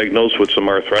diagnosed with some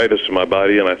arthritis in my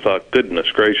body, and I thought,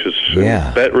 goodness gracious,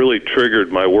 that really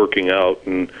triggered my working out,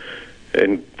 and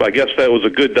I guess that was a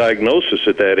good diagnosis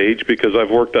at that age, because I've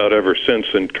worked out ever since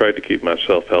and tried to keep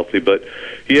myself healthy. But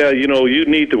yeah, you know, you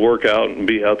need to work out and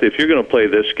be healthy if you're going to play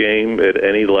this game at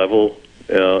any level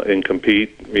and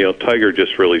compete. You know, Tiger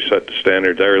just really set the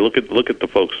standard there. Look at the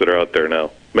folks that are out there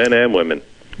now, men and women.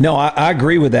 No, I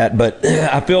agree with that, but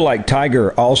I feel like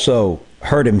Tiger also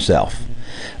hurt himself.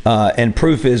 And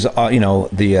proof is,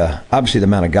 obviously the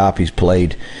amount of golf he's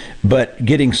played, but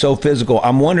getting so physical.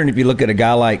 I'm wondering if you look at a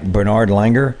guy like Bernard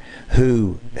Langer,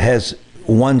 who has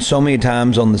won so many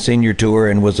times on the senior tour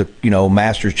and was a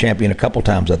Masters champion a couple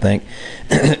times, I think.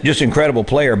 Just incredible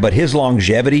player, but his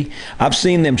longevity, I've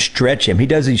seen them stretch him. He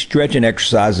does these stretching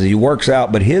exercises. He works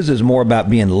out, but his is more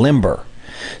about being limber.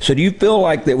 So do you feel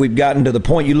like that we've gotten to the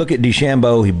point, you look at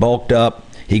DeChambeau, he bulked up,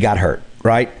 he got hurt,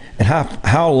 right? And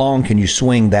how long can you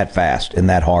swing that fast and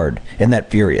that hard and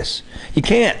that furious? You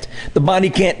can't. The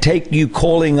body can't take you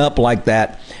coiling up like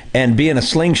that and being a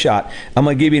slingshot. I'm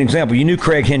going to give you an example. You knew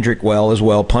Craig Hendrick well as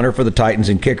well, punter for the Titans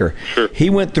and kicker. Sure.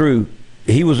 He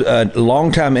was a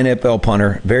longtime NFL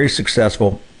punter, very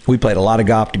successful. We played a lot of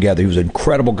golf together. He was an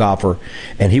incredible golfer,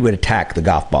 and he would attack the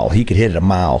golf ball. He could hit it a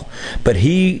mile. But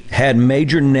he had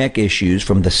major neck issues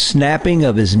from the snapping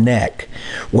of his neck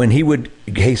when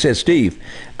he said, Steve,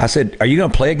 I said, are you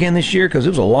going to play again this year? Because it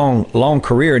was a long, long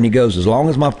career. And he goes, as long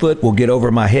as my foot will get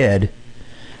over my head,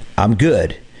 I'm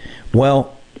good.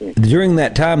 Well, during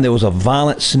that time, there was a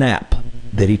violent snap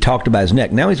that he talked about his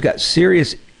neck. Now he's got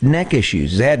serious neck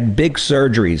issues. He's had big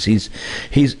surgeries.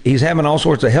 He's having all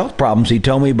sorts of health problems, he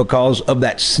told me, because of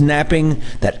that snapping,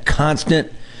 that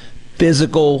constant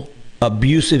physical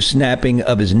abusive snapping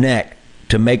of his neck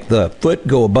to make the foot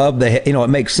go above the head. It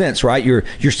makes sense, right? You're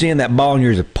seeing that ball and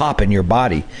you're popping your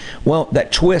body. Well,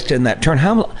 that twist and that turn,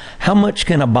 how much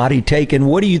can a body take, and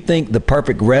what do you think the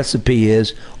perfect recipe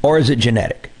is, or is it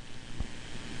genetic?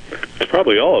 It's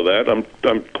probably all of that.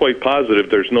 I'm quite positive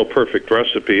there's no perfect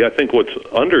recipe. I think what's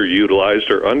underutilized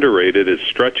or underrated is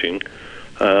stretching.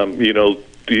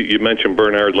 You mentioned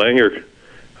Bernard Langer.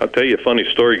 I'll tell you a funny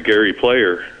story. Gary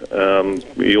Player.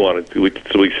 We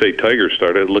say Tiger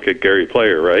started. Look at Gary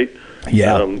Player, right?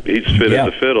 Yeah. He's fit as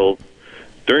a fiddle.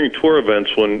 During tour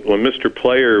events, when Mr.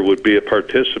 Player would be a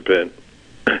participant,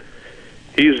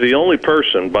 he's the only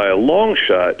person, by a long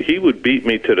shot, he would beat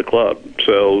me to the club.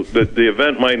 So the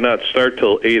event might not start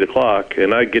till 8 o'clock,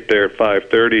 and I get there at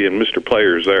 5:30, and Mr.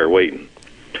 Player's there waiting.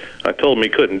 I told him he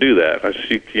couldn't do that. I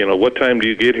said, what time do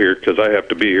you get here? Because I have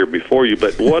to be here before you.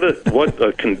 But what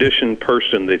a conditioned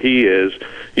person that he is.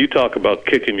 You talk about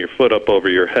kicking your foot up over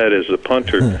your head as a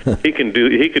punter. He could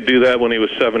do that when he was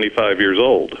 75 years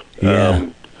old. Yeah.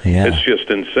 It's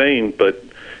just insane. But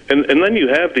and then you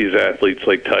have these athletes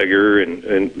like Tiger,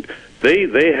 and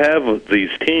they have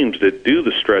these teams that do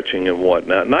the stretching and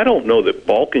whatnot. And I don't know that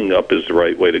bulking up is the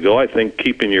right way to go. I think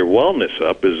keeping your wellness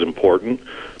up is important.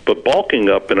 But bulking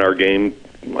up in our game,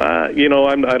 I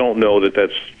don't know that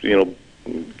that's,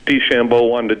 DeChambeau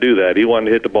wanted to do that. He wanted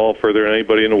to hit the ball further than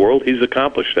anybody in the world. He's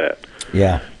accomplished that.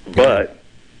 Yeah. But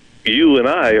you and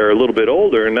I are a little bit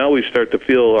older, and now we start to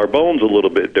feel our bones a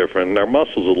little bit different and our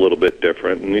muscles a little bit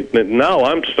different. And now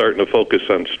I'm starting to focus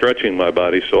on stretching my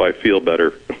body so I feel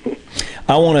better.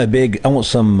 I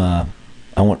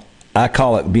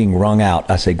call it being wrung out.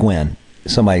 I say, Gwen,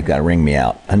 somebody's got to wring me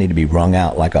out. I need to be wrung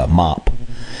out like a mop.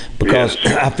 Because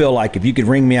I feel like if you could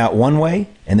wring me out one way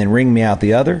and then wring me out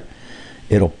the other,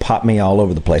 it'll pop me all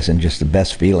over the place. And just the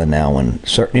best feeling now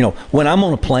when I'm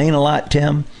on a plane a lot,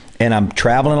 Tim, and I'm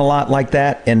traveling a lot like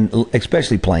that, and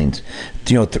especially planes,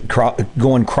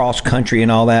 going cross country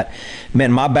and all that,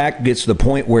 man, my back gets to the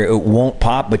point where it won't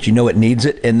pop, but it needs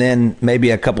it. And then maybe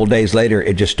a couple of days later,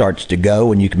 it just starts to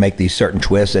go, and you can make these certain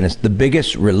twists, and it's the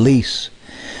biggest release.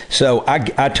 So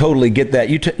I totally get that.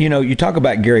 You talk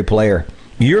about Gary Player.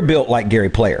 You're built like Gary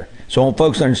Player. So I want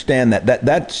folks to understand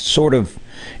that's sort of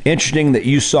interesting that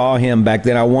you saw him back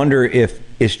then. I wonder if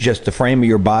it's just the frame of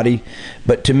your body.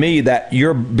 But to me, that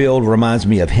your build reminds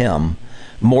me of him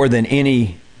more than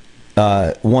any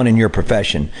one in your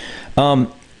profession.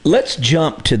 Let's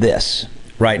jump to this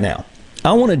right now.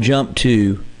 I want to jump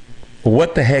to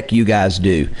what the heck you guys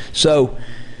do. So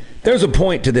There's a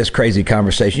point to this crazy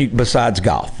conversation besides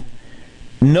golf.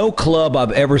 No club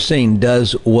I've ever seen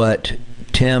does what,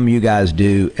 Tim, you guys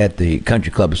do at the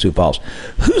Country Club of Sioux Falls.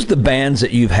 Who's the bands that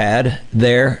you've had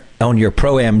there on your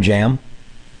Pro-Am Jam?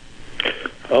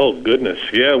 Oh, goodness.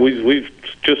 Yeah, we've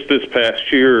just this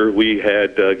past year, we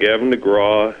had Gavin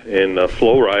DeGraw and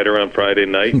Flo Rida on Friday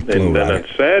night. And then on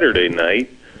Saturday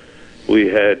night, we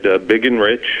had Big and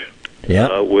Rich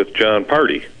with John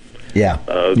Party. Yeah.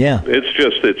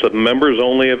 It's a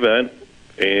members-only event,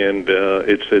 and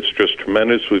it's just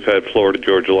tremendous. We've had Florida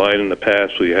Georgia Line in the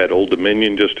past. We had Old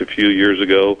Dominion just a few years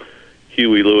ago.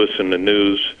 Huey Lewis and the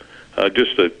News.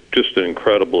 Just an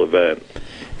incredible event.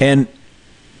 And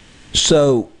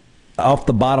so, off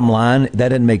the bottom line, that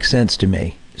didn't make sense to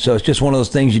me. So it's just one of those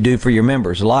things you do for your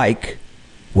members. Like,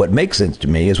 what makes sense to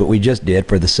me is what we just did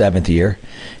for the 7th year,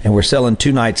 and we're selling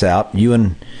 2 nights out.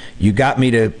 You got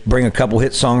me to bring a couple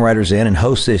hit songwriters in and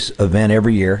host this event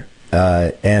every year,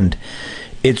 and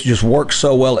it's just worked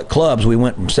so well at clubs. We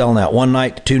went from selling out 1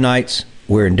 night to 2 nights.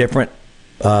 We're in different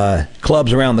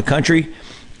clubs around the country.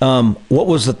 What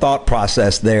was the thought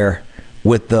process there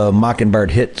with the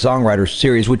Mockingbird Hit Songwriters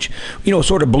Series, which,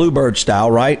 sort of Bluebird style,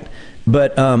 right?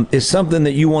 But it's something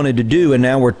that you wanted to do, and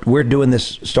now we're doing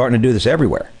this, starting to do this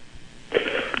everywhere.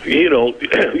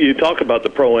 You talk about the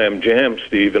Pro-Am Jam,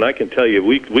 Steve, and I can tell you,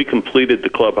 we completed the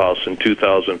clubhouse in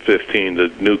 2015, the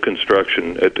new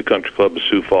construction at the Country Club of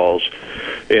Sioux Falls,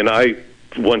 and I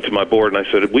went to my board and I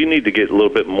said, we need to get a little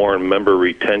bit more in member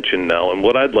retention now, and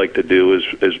what I'd like to do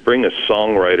is bring a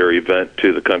songwriter event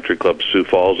to the Country Club of Sioux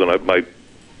Falls, and my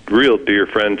real dear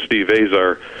friend Steve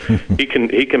Azar, he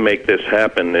can make this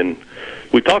happen. And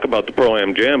we talk about the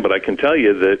Pro-Am Jam, but I can tell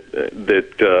you that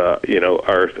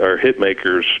our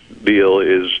Hitmakers deal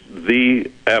is the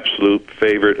absolute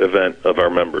favorite event of our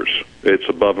members. It's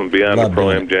above and beyond the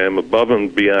Pro-Am Jam, above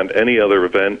and beyond any other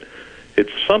event.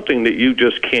 It's something that you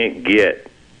just can't get.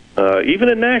 Even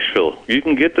in Nashville, you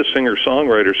can get the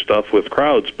singer-songwriter stuff with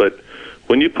crowds, but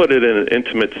when you put it in an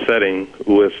intimate setting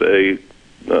with a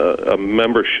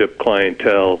membership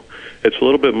clientele, it's a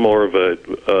little bit more of a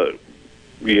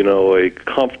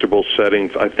comfortable setting,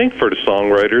 I think, for the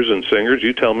songwriters and singers.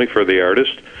 You tell me for the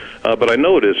artist, but I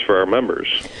know it is for our members.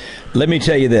 Let me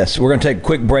tell you this. We're going to take a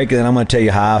quick break, and then I'm going to tell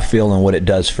you how I feel and what it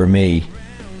does for me.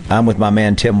 I'm with my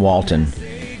man, Tim Walton.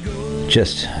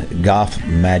 Just golf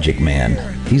magic man.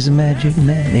 He's a magic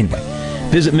man. Anyway,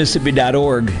 visit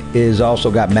Mississippi.org is also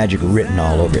got magic written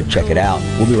all over it. Check it out.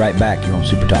 We'll be right back here on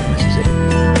Super Talk Mississippi.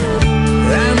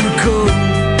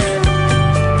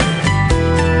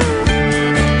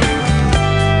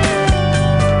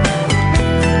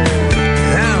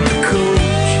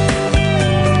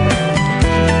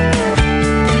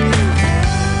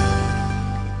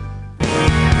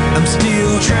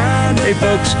 Hey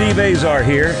folks, Steve Azar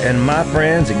here, and my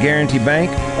friends at Guarantee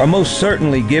Bank are most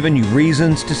certainly giving you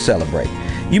reasons to celebrate.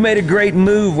 You made a great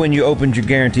move when you opened your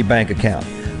Guarantee Bank account.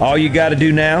 All you got to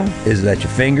do now is let your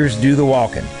fingers do the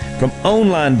walking. From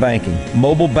online banking,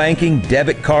 mobile banking,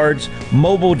 debit cards,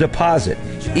 mobile deposit,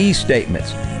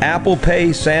 e-statements, Apple Pay,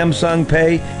 Samsung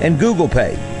Pay, and Google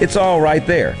Pay. It's all right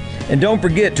there. And don't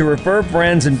forget to refer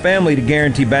friends and family to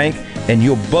Guarantee Bank, and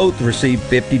you'll both receive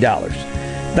 $50.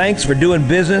 Thanks for doing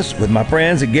business with my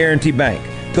friends at Guarantee Bank.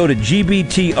 Go to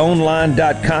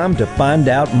gbtonline.com to find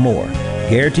out more.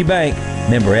 Guarantee Bank,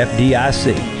 member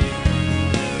FDIC.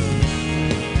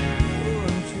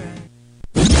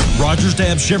 Rogers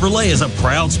Dabbs Chevrolet is a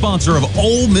proud sponsor of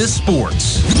Ole Miss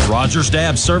Sports. Rogers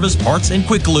Dabbs Service, Parts, and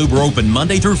Quick Lube are open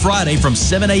Monday through Friday from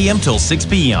 7 a.m. till 6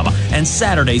 p.m. and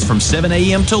Saturdays from 7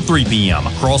 a.m. till 3 p.m.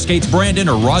 Crossgates Brandon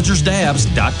or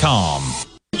RogersDabbs.com.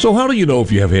 So how do you know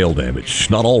if you have hail damage?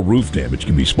 Not all roof damage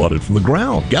can be spotted from the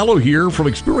ground. Gallo here. From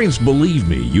experience, believe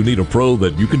me, you need a pro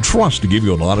that you can trust to give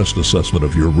you an honest assessment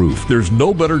of your roof. There's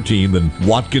no better team than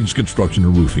Watkins Construction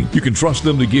and Roofing. You can trust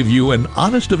them to give you an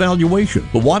honest evaluation.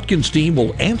 The Watkins team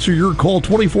will answer your call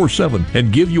 24/7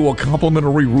 and give you a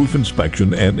complimentary roof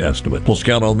inspection and estimate. Plus,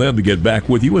 count on them to get back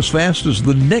with you as fast as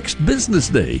the next business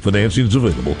day. Financing is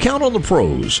available. Count on the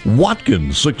pros.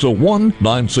 Watkins,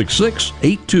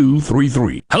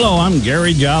 601-966-8233. Hello, I'm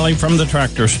Gary Jolly from the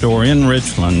Tractor Store in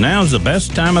Richland. Now's the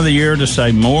best time of the year to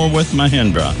save more with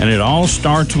Mahindra, and it all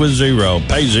starts with zero.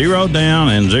 Pay zero down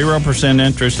and 0%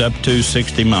 interest up to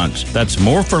 60 months. That's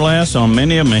more for less on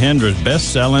many of Mahindra's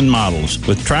best-selling models,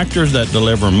 with tractors that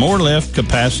deliver more lift,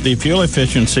 capacity, fuel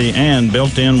efficiency, and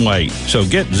built-in weight. So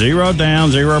get zero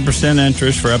down, 0%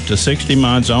 interest for up to 60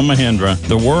 months on Mahindra,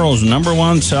 the world's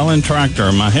 #1 selling tractor,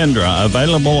 Mahindra,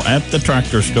 available at the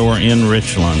Tractor Store in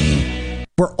Richland.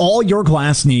 For all your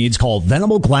glass needs, call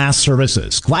Venable Glass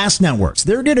Services. Glass Networks.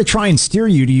 They're going to try and steer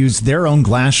you to use their own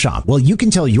glass shop. Well, you can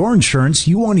tell your insurance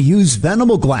you want to use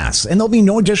Venable Glass, and there'll be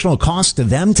no additional cost to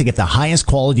them to get the highest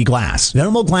quality glass.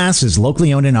 Venable Glass is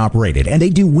locally owned and operated, and they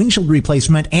do windshield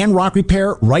replacement and rock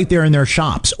repair right there in their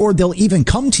shops. Or they'll even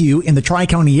come to you in the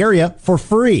Tri-County area for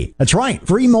free. That's right,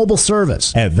 free mobile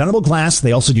service. At Venable Glass,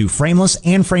 they also do frameless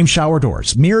and frame shower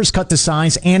doors, mirrors cut to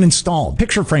size and installed,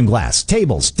 picture frame glass,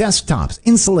 tables, desktops,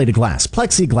 insulated glass,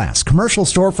 plexiglass, commercial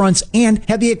storefronts, and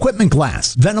heavy equipment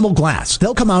glass. Venable Glass.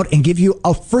 They'll come out and give you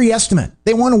a free estimate.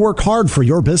 They want to work hard for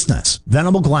your business.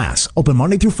 Venable Glass. Open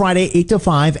Monday through Friday, 8 to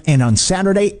 5, and on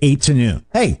Saturday, 8 to noon.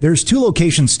 Hey, there's 2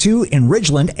 locations too in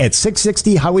Ridgeland at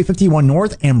 660 Highway 51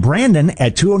 North and Brandon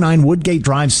at 209 Woodgate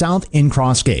Drive South in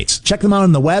Cross Gates. Check them out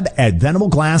on the web at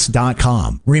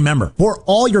venableglass.com. Remember, for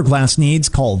all your glass needs,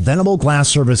 call Venable Glass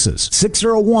Services.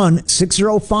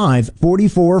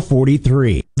 601-605-4443.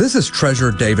 This is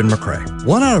Treasurer David McRae.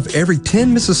 1 out of every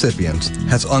 10 Mississippians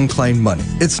has unclaimed money.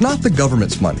 It's not the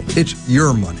government's money, it's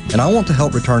your money, and I want to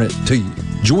help return it to you.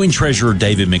 Join Treasurer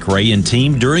David McRae and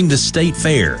team during the State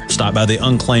Fair. Stop by the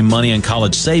Unclaimed Money and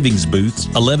College Savings booths,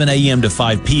 11 a.m. to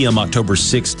 5 p.m. October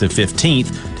 6th to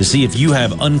 15th, to see if you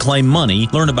have unclaimed money,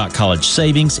 learn about college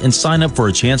savings, and sign up for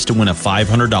a chance to win a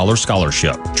 $500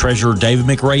 scholarship. Treasurer David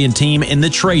McRae and team in the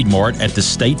Trade Mart at the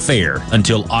State Fair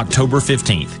until October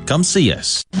 15th. Come see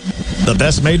us. The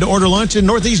best made-to-order lunch in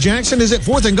Northeast Jackson is at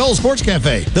 4th and Gold Sports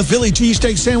Cafe. The Philly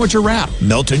cheesesteak sandwich or wrap,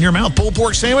 melt-in-your-mouth pulled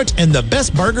pork sandwich, and the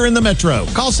best burger in the metro.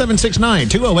 Call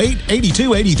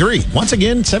 769-208-8283. Once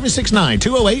again,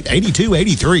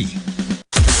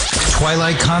 769-208-8283.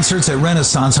 Twilight concerts at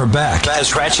Renaissance are back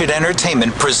as Ratchet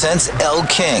Entertainment presents Elle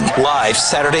King live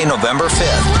Saturday, November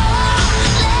 5th.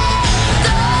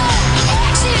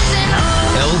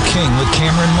 Elle King with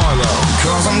Cameron Marlowe.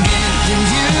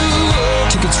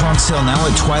 Tickets are on sale now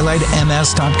at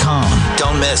twilightms.com.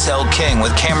 Don't miss Elle King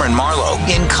with Cameron Marlowe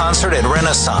in concert at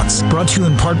Renaissance. Brought to you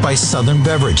in part by Southern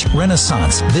Beverage,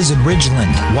 Renaissance, Visit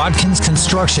Ridgeland, Watkins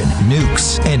Construction,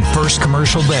 Nukes, and First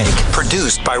Commercial Bank.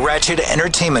 Produced by Ratchet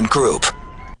Entertainment Group.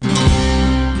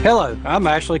 Hello, I'm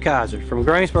Ashley Kaiser from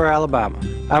Greensboro, Alabama.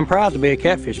 I'm proud to be a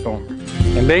catfish farmer,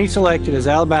 and being selected as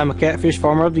Alabama Catfish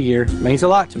Farmer of the Year means a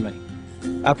lot to me.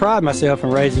 I pride myself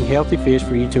in raising healthy fish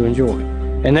for you to enjoy,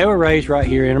 and they were raised right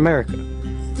here in America.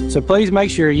 So please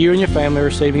make sure you and your family are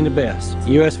receiving the best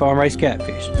U.S. farm-raised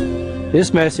catfish.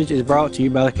 This message is brought to you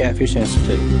by the Catfish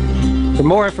Institute. For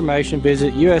more information,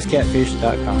 visit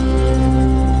uscatfish.com.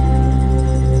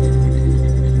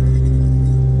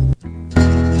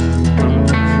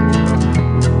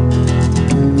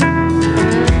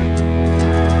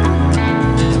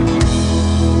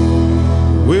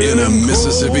 In a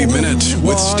Mississippi Minute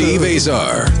with Steve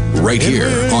Azar, right here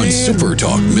on Super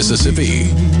Talk Mississippi.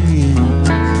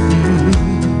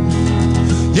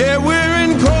 Yeah, we're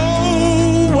in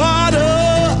cold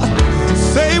water,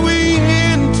 say we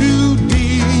in too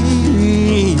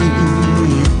deep.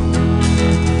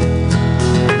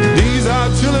 These are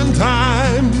chilling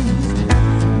times,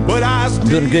 but I'm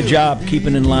doing a good job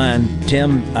keeping in line.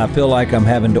 Tim, I feel like I'm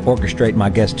having to orchestrate my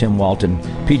guest, Tim Walton,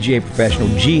 PGA professional,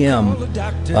 GM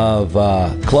of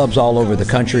clubs all over the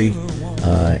country.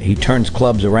 He turns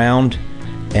clubs around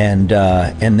and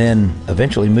then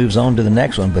eventually moves on to the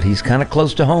next one, but he's kind of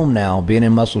close to home now, being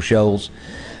in Muscle Shoals.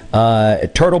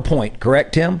 Turtle Point,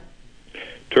 correct, Tim?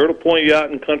 Turtle Point Yacht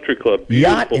and Country Club.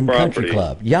 Yacht and property. Country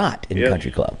Club. Yacht and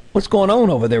Country Club. What's going on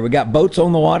over there? We got boats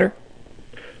on the water?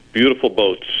 Beautiful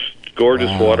boats.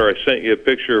 Gorgeous water. I sent you a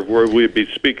picture of where we'd be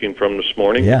speaking from this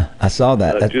morning. Yeah, I saw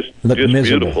that. That just miserable.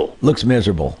 Beautiful. Looks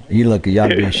miserable. You ought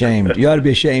to be ashamed. You ought to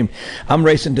be ashamed. I'm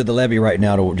racing to the levee right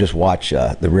now to just watch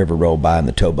the river roll by in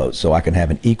the towboat so I can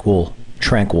have an equal,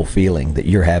 tranquil feeling that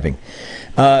you're having.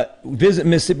 Visit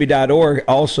Mississippi.org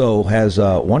also has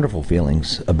wonderful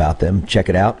feelings about them. Check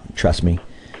it out. Trust me.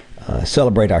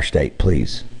 Celebrate our state,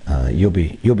 please. You'll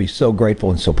be so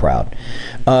grateful and so proud.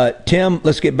 Tim,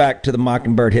 let's get back to the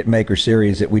Mockingbird Hitmaker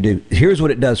series that we do. Here's what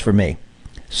it does for me.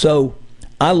 So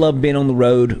I love being on the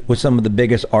road with some of the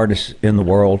biggest artists in the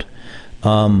world,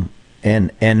 and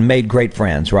made great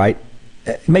friends, right?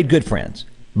 Made good friends.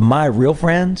 My real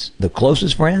friends, the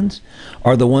closest friends,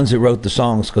 are the ones that wrote the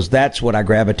songs, because that's what I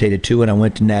gravitated to when I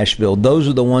went to Nashville. Those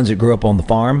are the ones that grew up on the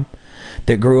farm,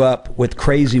 that grew up with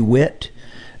crazy wit,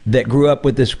 that grew up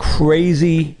with this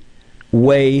crazy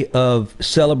way of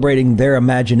celebrating their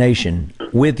imagination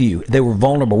with you. They were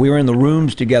vulnerable. We were in the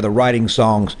rooms together writing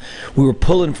songs. We were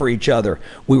pulling for each other.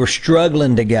 We were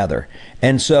struggling together.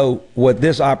 And so what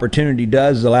this opportunity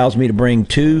does is allows me to bring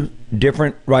 2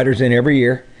 different writers in every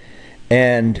year.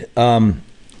 And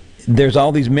there's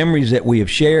all these memories that we have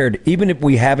shared, even if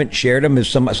we haven't shared them.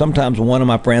 Sometimes one of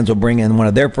my friends will bring in one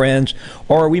of their friends,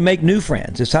 or we make new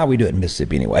friends. It's how we do it in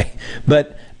Mississippi anyway.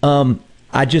 But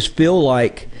I just feel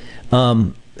like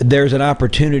there's an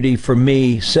opportunity for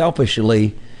me,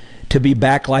 selfishly, to be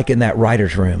back like in that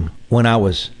writer's room when I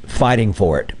was fighting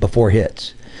for it before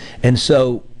hits. And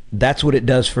so that's what it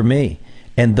does for me.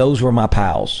 And those were my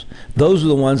pals. Those are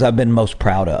the ones I've been most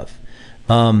proud of.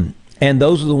 And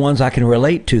those are the ones I can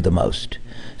relate to the most.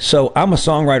 So I'm a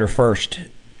songwriter first,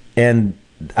 and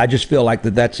I just feel like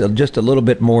that's just a little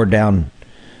bit more down,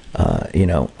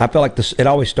 I feel like it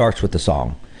always starts with the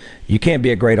song. You can't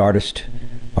be a great artist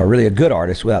or really a good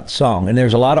artist without the song. And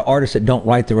there's a lot of artists that don't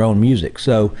write their own music.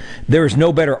 So there is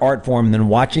no better art form than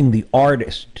watching the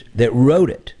artist that wrote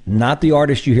it, not the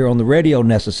artist you hear on the radio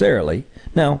necessarily.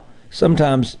 Now,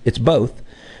 sometimes it's both,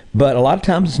 but a lot of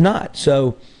times it's not.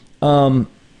 So,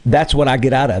 that's what I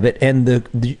get out of it, and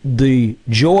the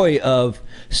joy of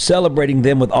celebrating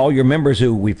them with all your members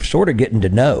who we've sort of getting to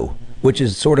know, which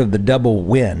is sort of the double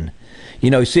win.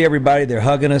 You see everybody, they're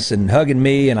hugging us and hugging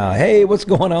me, and hey, what's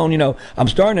going on? I'm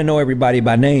starting to know everybody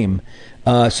by name,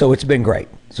 so it's been great.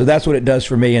 So that's what it does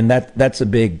for me, and that's a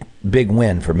big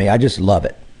win for me. I just love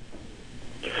it.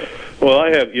 Well,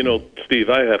 I have, Steve,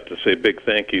 I have to say big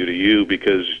thank you to you,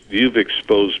 because you've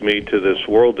exposed me to this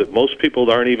world that most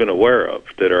people aren't even aware of,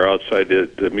 that are outside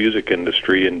the music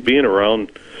industry, and being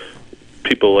around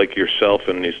people like yourself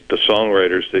and the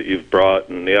songwriters that you've brought,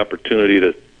 and the opportunity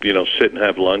to, sit and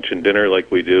have lunch and dinner like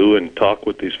we do and talk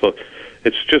with these folks.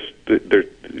 It's just, there's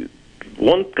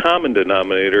one common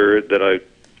denominator that I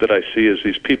see is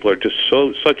these people are just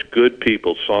such good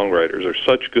people. Songwriters are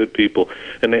such good people,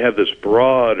 and they have this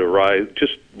broad horizon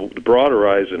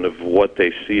of what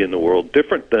they see in the world,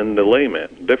 different than the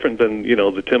layman, different than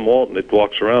the Tim Walton that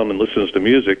walks around and listens to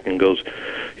music and goes,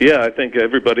 "Yeah, I think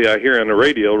everybody I hear on the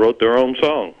radio wrote their own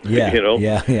song." Yeah,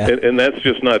 yeah. And that's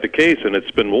just not the case, and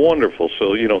it's been wonderful.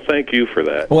 So thank you for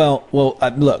that. Well,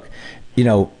 look,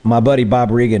 my buddy Bob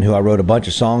Regan, who I wrote a bunch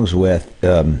of songs with.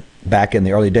 Back in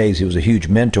the early days, he was a huge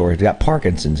mentor. He's got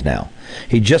Parkinson's now.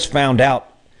 He just found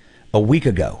out a week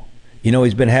ago.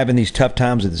 He's been having these tough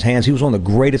times with his hands. He was one of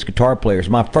the greatest guitar players.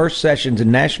 My first sessions in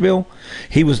Nashville,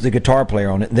 he was the guitar player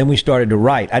on it. And then we started to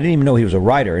write. I didn't even know he was a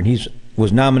writer, and he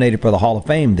was nominated for the Hall of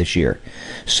Fame this year.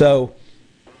 So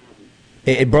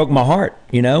it broke my heart,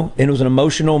 and it was an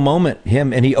emotional moment.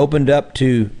 And he opened up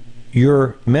to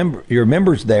your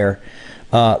members there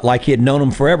like he had known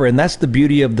them forever. And that's the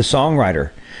beauty of the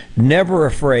songwriter. Never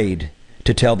afraid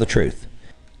to tell the truth.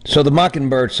 So the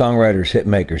Mockingbird Songwriters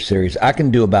Hitmakers series, I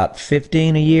can do about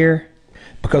 15 a year,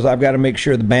 because I've got to make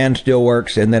sure the band still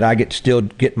works and that I still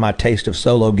get my taste of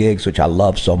solo gigs, which I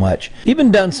love so much.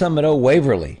 Even done some at Old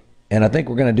Waverly, and I think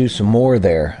we're going to do some more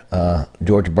there.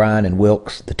 George Bryan and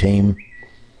Wilkes, the team.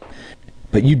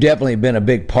 But you definitely have been a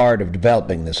big part of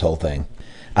developing this whole thing.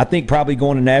 I think probably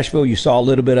going to Nashville, you saw a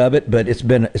little bit of it, but it's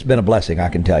been a blessing, I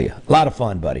can tell you. A lot of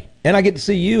fun, buddy. And I get to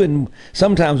see you, and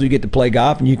sometimes we get to play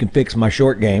golf, and you can fix my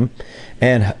short game,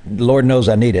 and Lord knows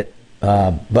I need it.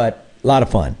 But a lot of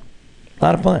fun. A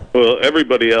lot of fun. Well,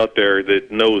 everybody out there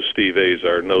that knows Steve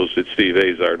Azar knows that Steve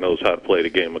Azar knows how to play the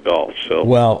game of golf. So.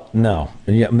 Well, no.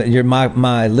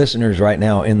 My listeners right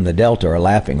now in the Delta are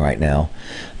laughing right now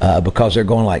because they're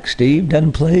going like, Steve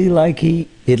doesn't play like he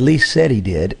at least said he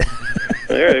did.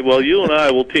 All right. Well, you and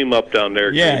I will team up down there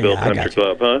at Greenville Country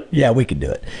Club, huh? Yeah, we can do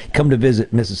it. Come to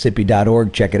visit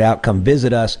Mississippi.org. Check it out. Come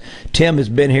visit us. Tim has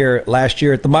been here last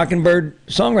year at the Mockingbird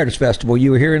Songwriters Festival.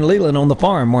 You were here in Leland on the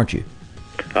farm, weren't you?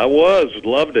 I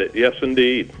loved it. Yes,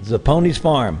 indeed. Zappone's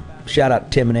Farm. Shout out to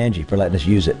Tim and Angie for letting us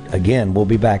use it. Again, we'll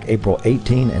be back April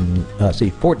 14 and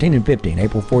 15.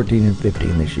 April 14 and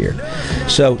 15 this year.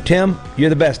 So, Tim, you're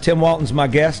the best. Tim Walton's my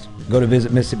guest. Go to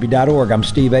visitmississippi.org. I'm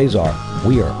Steve Azar.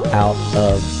 We are out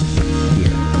of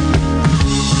here.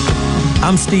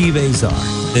 I'm Steve Azar.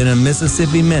 In a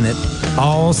Mississippi Minute,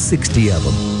 all 60 of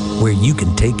them, where you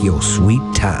can take your sweet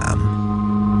time.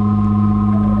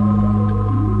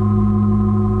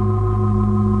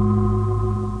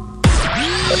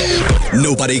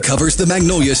 Nobody covers the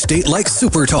Magnolia State like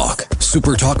Super Talk.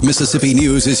 Super Talk Mississippi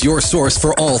News is your source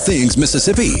for all things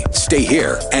Mississippi. Stay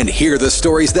here and hear the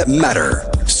stories that matter.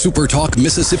 Super Talk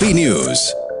Mississippi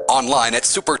News. Online at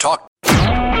Super Talk.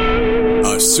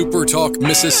 A Super Talk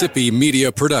Mississippi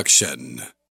media production.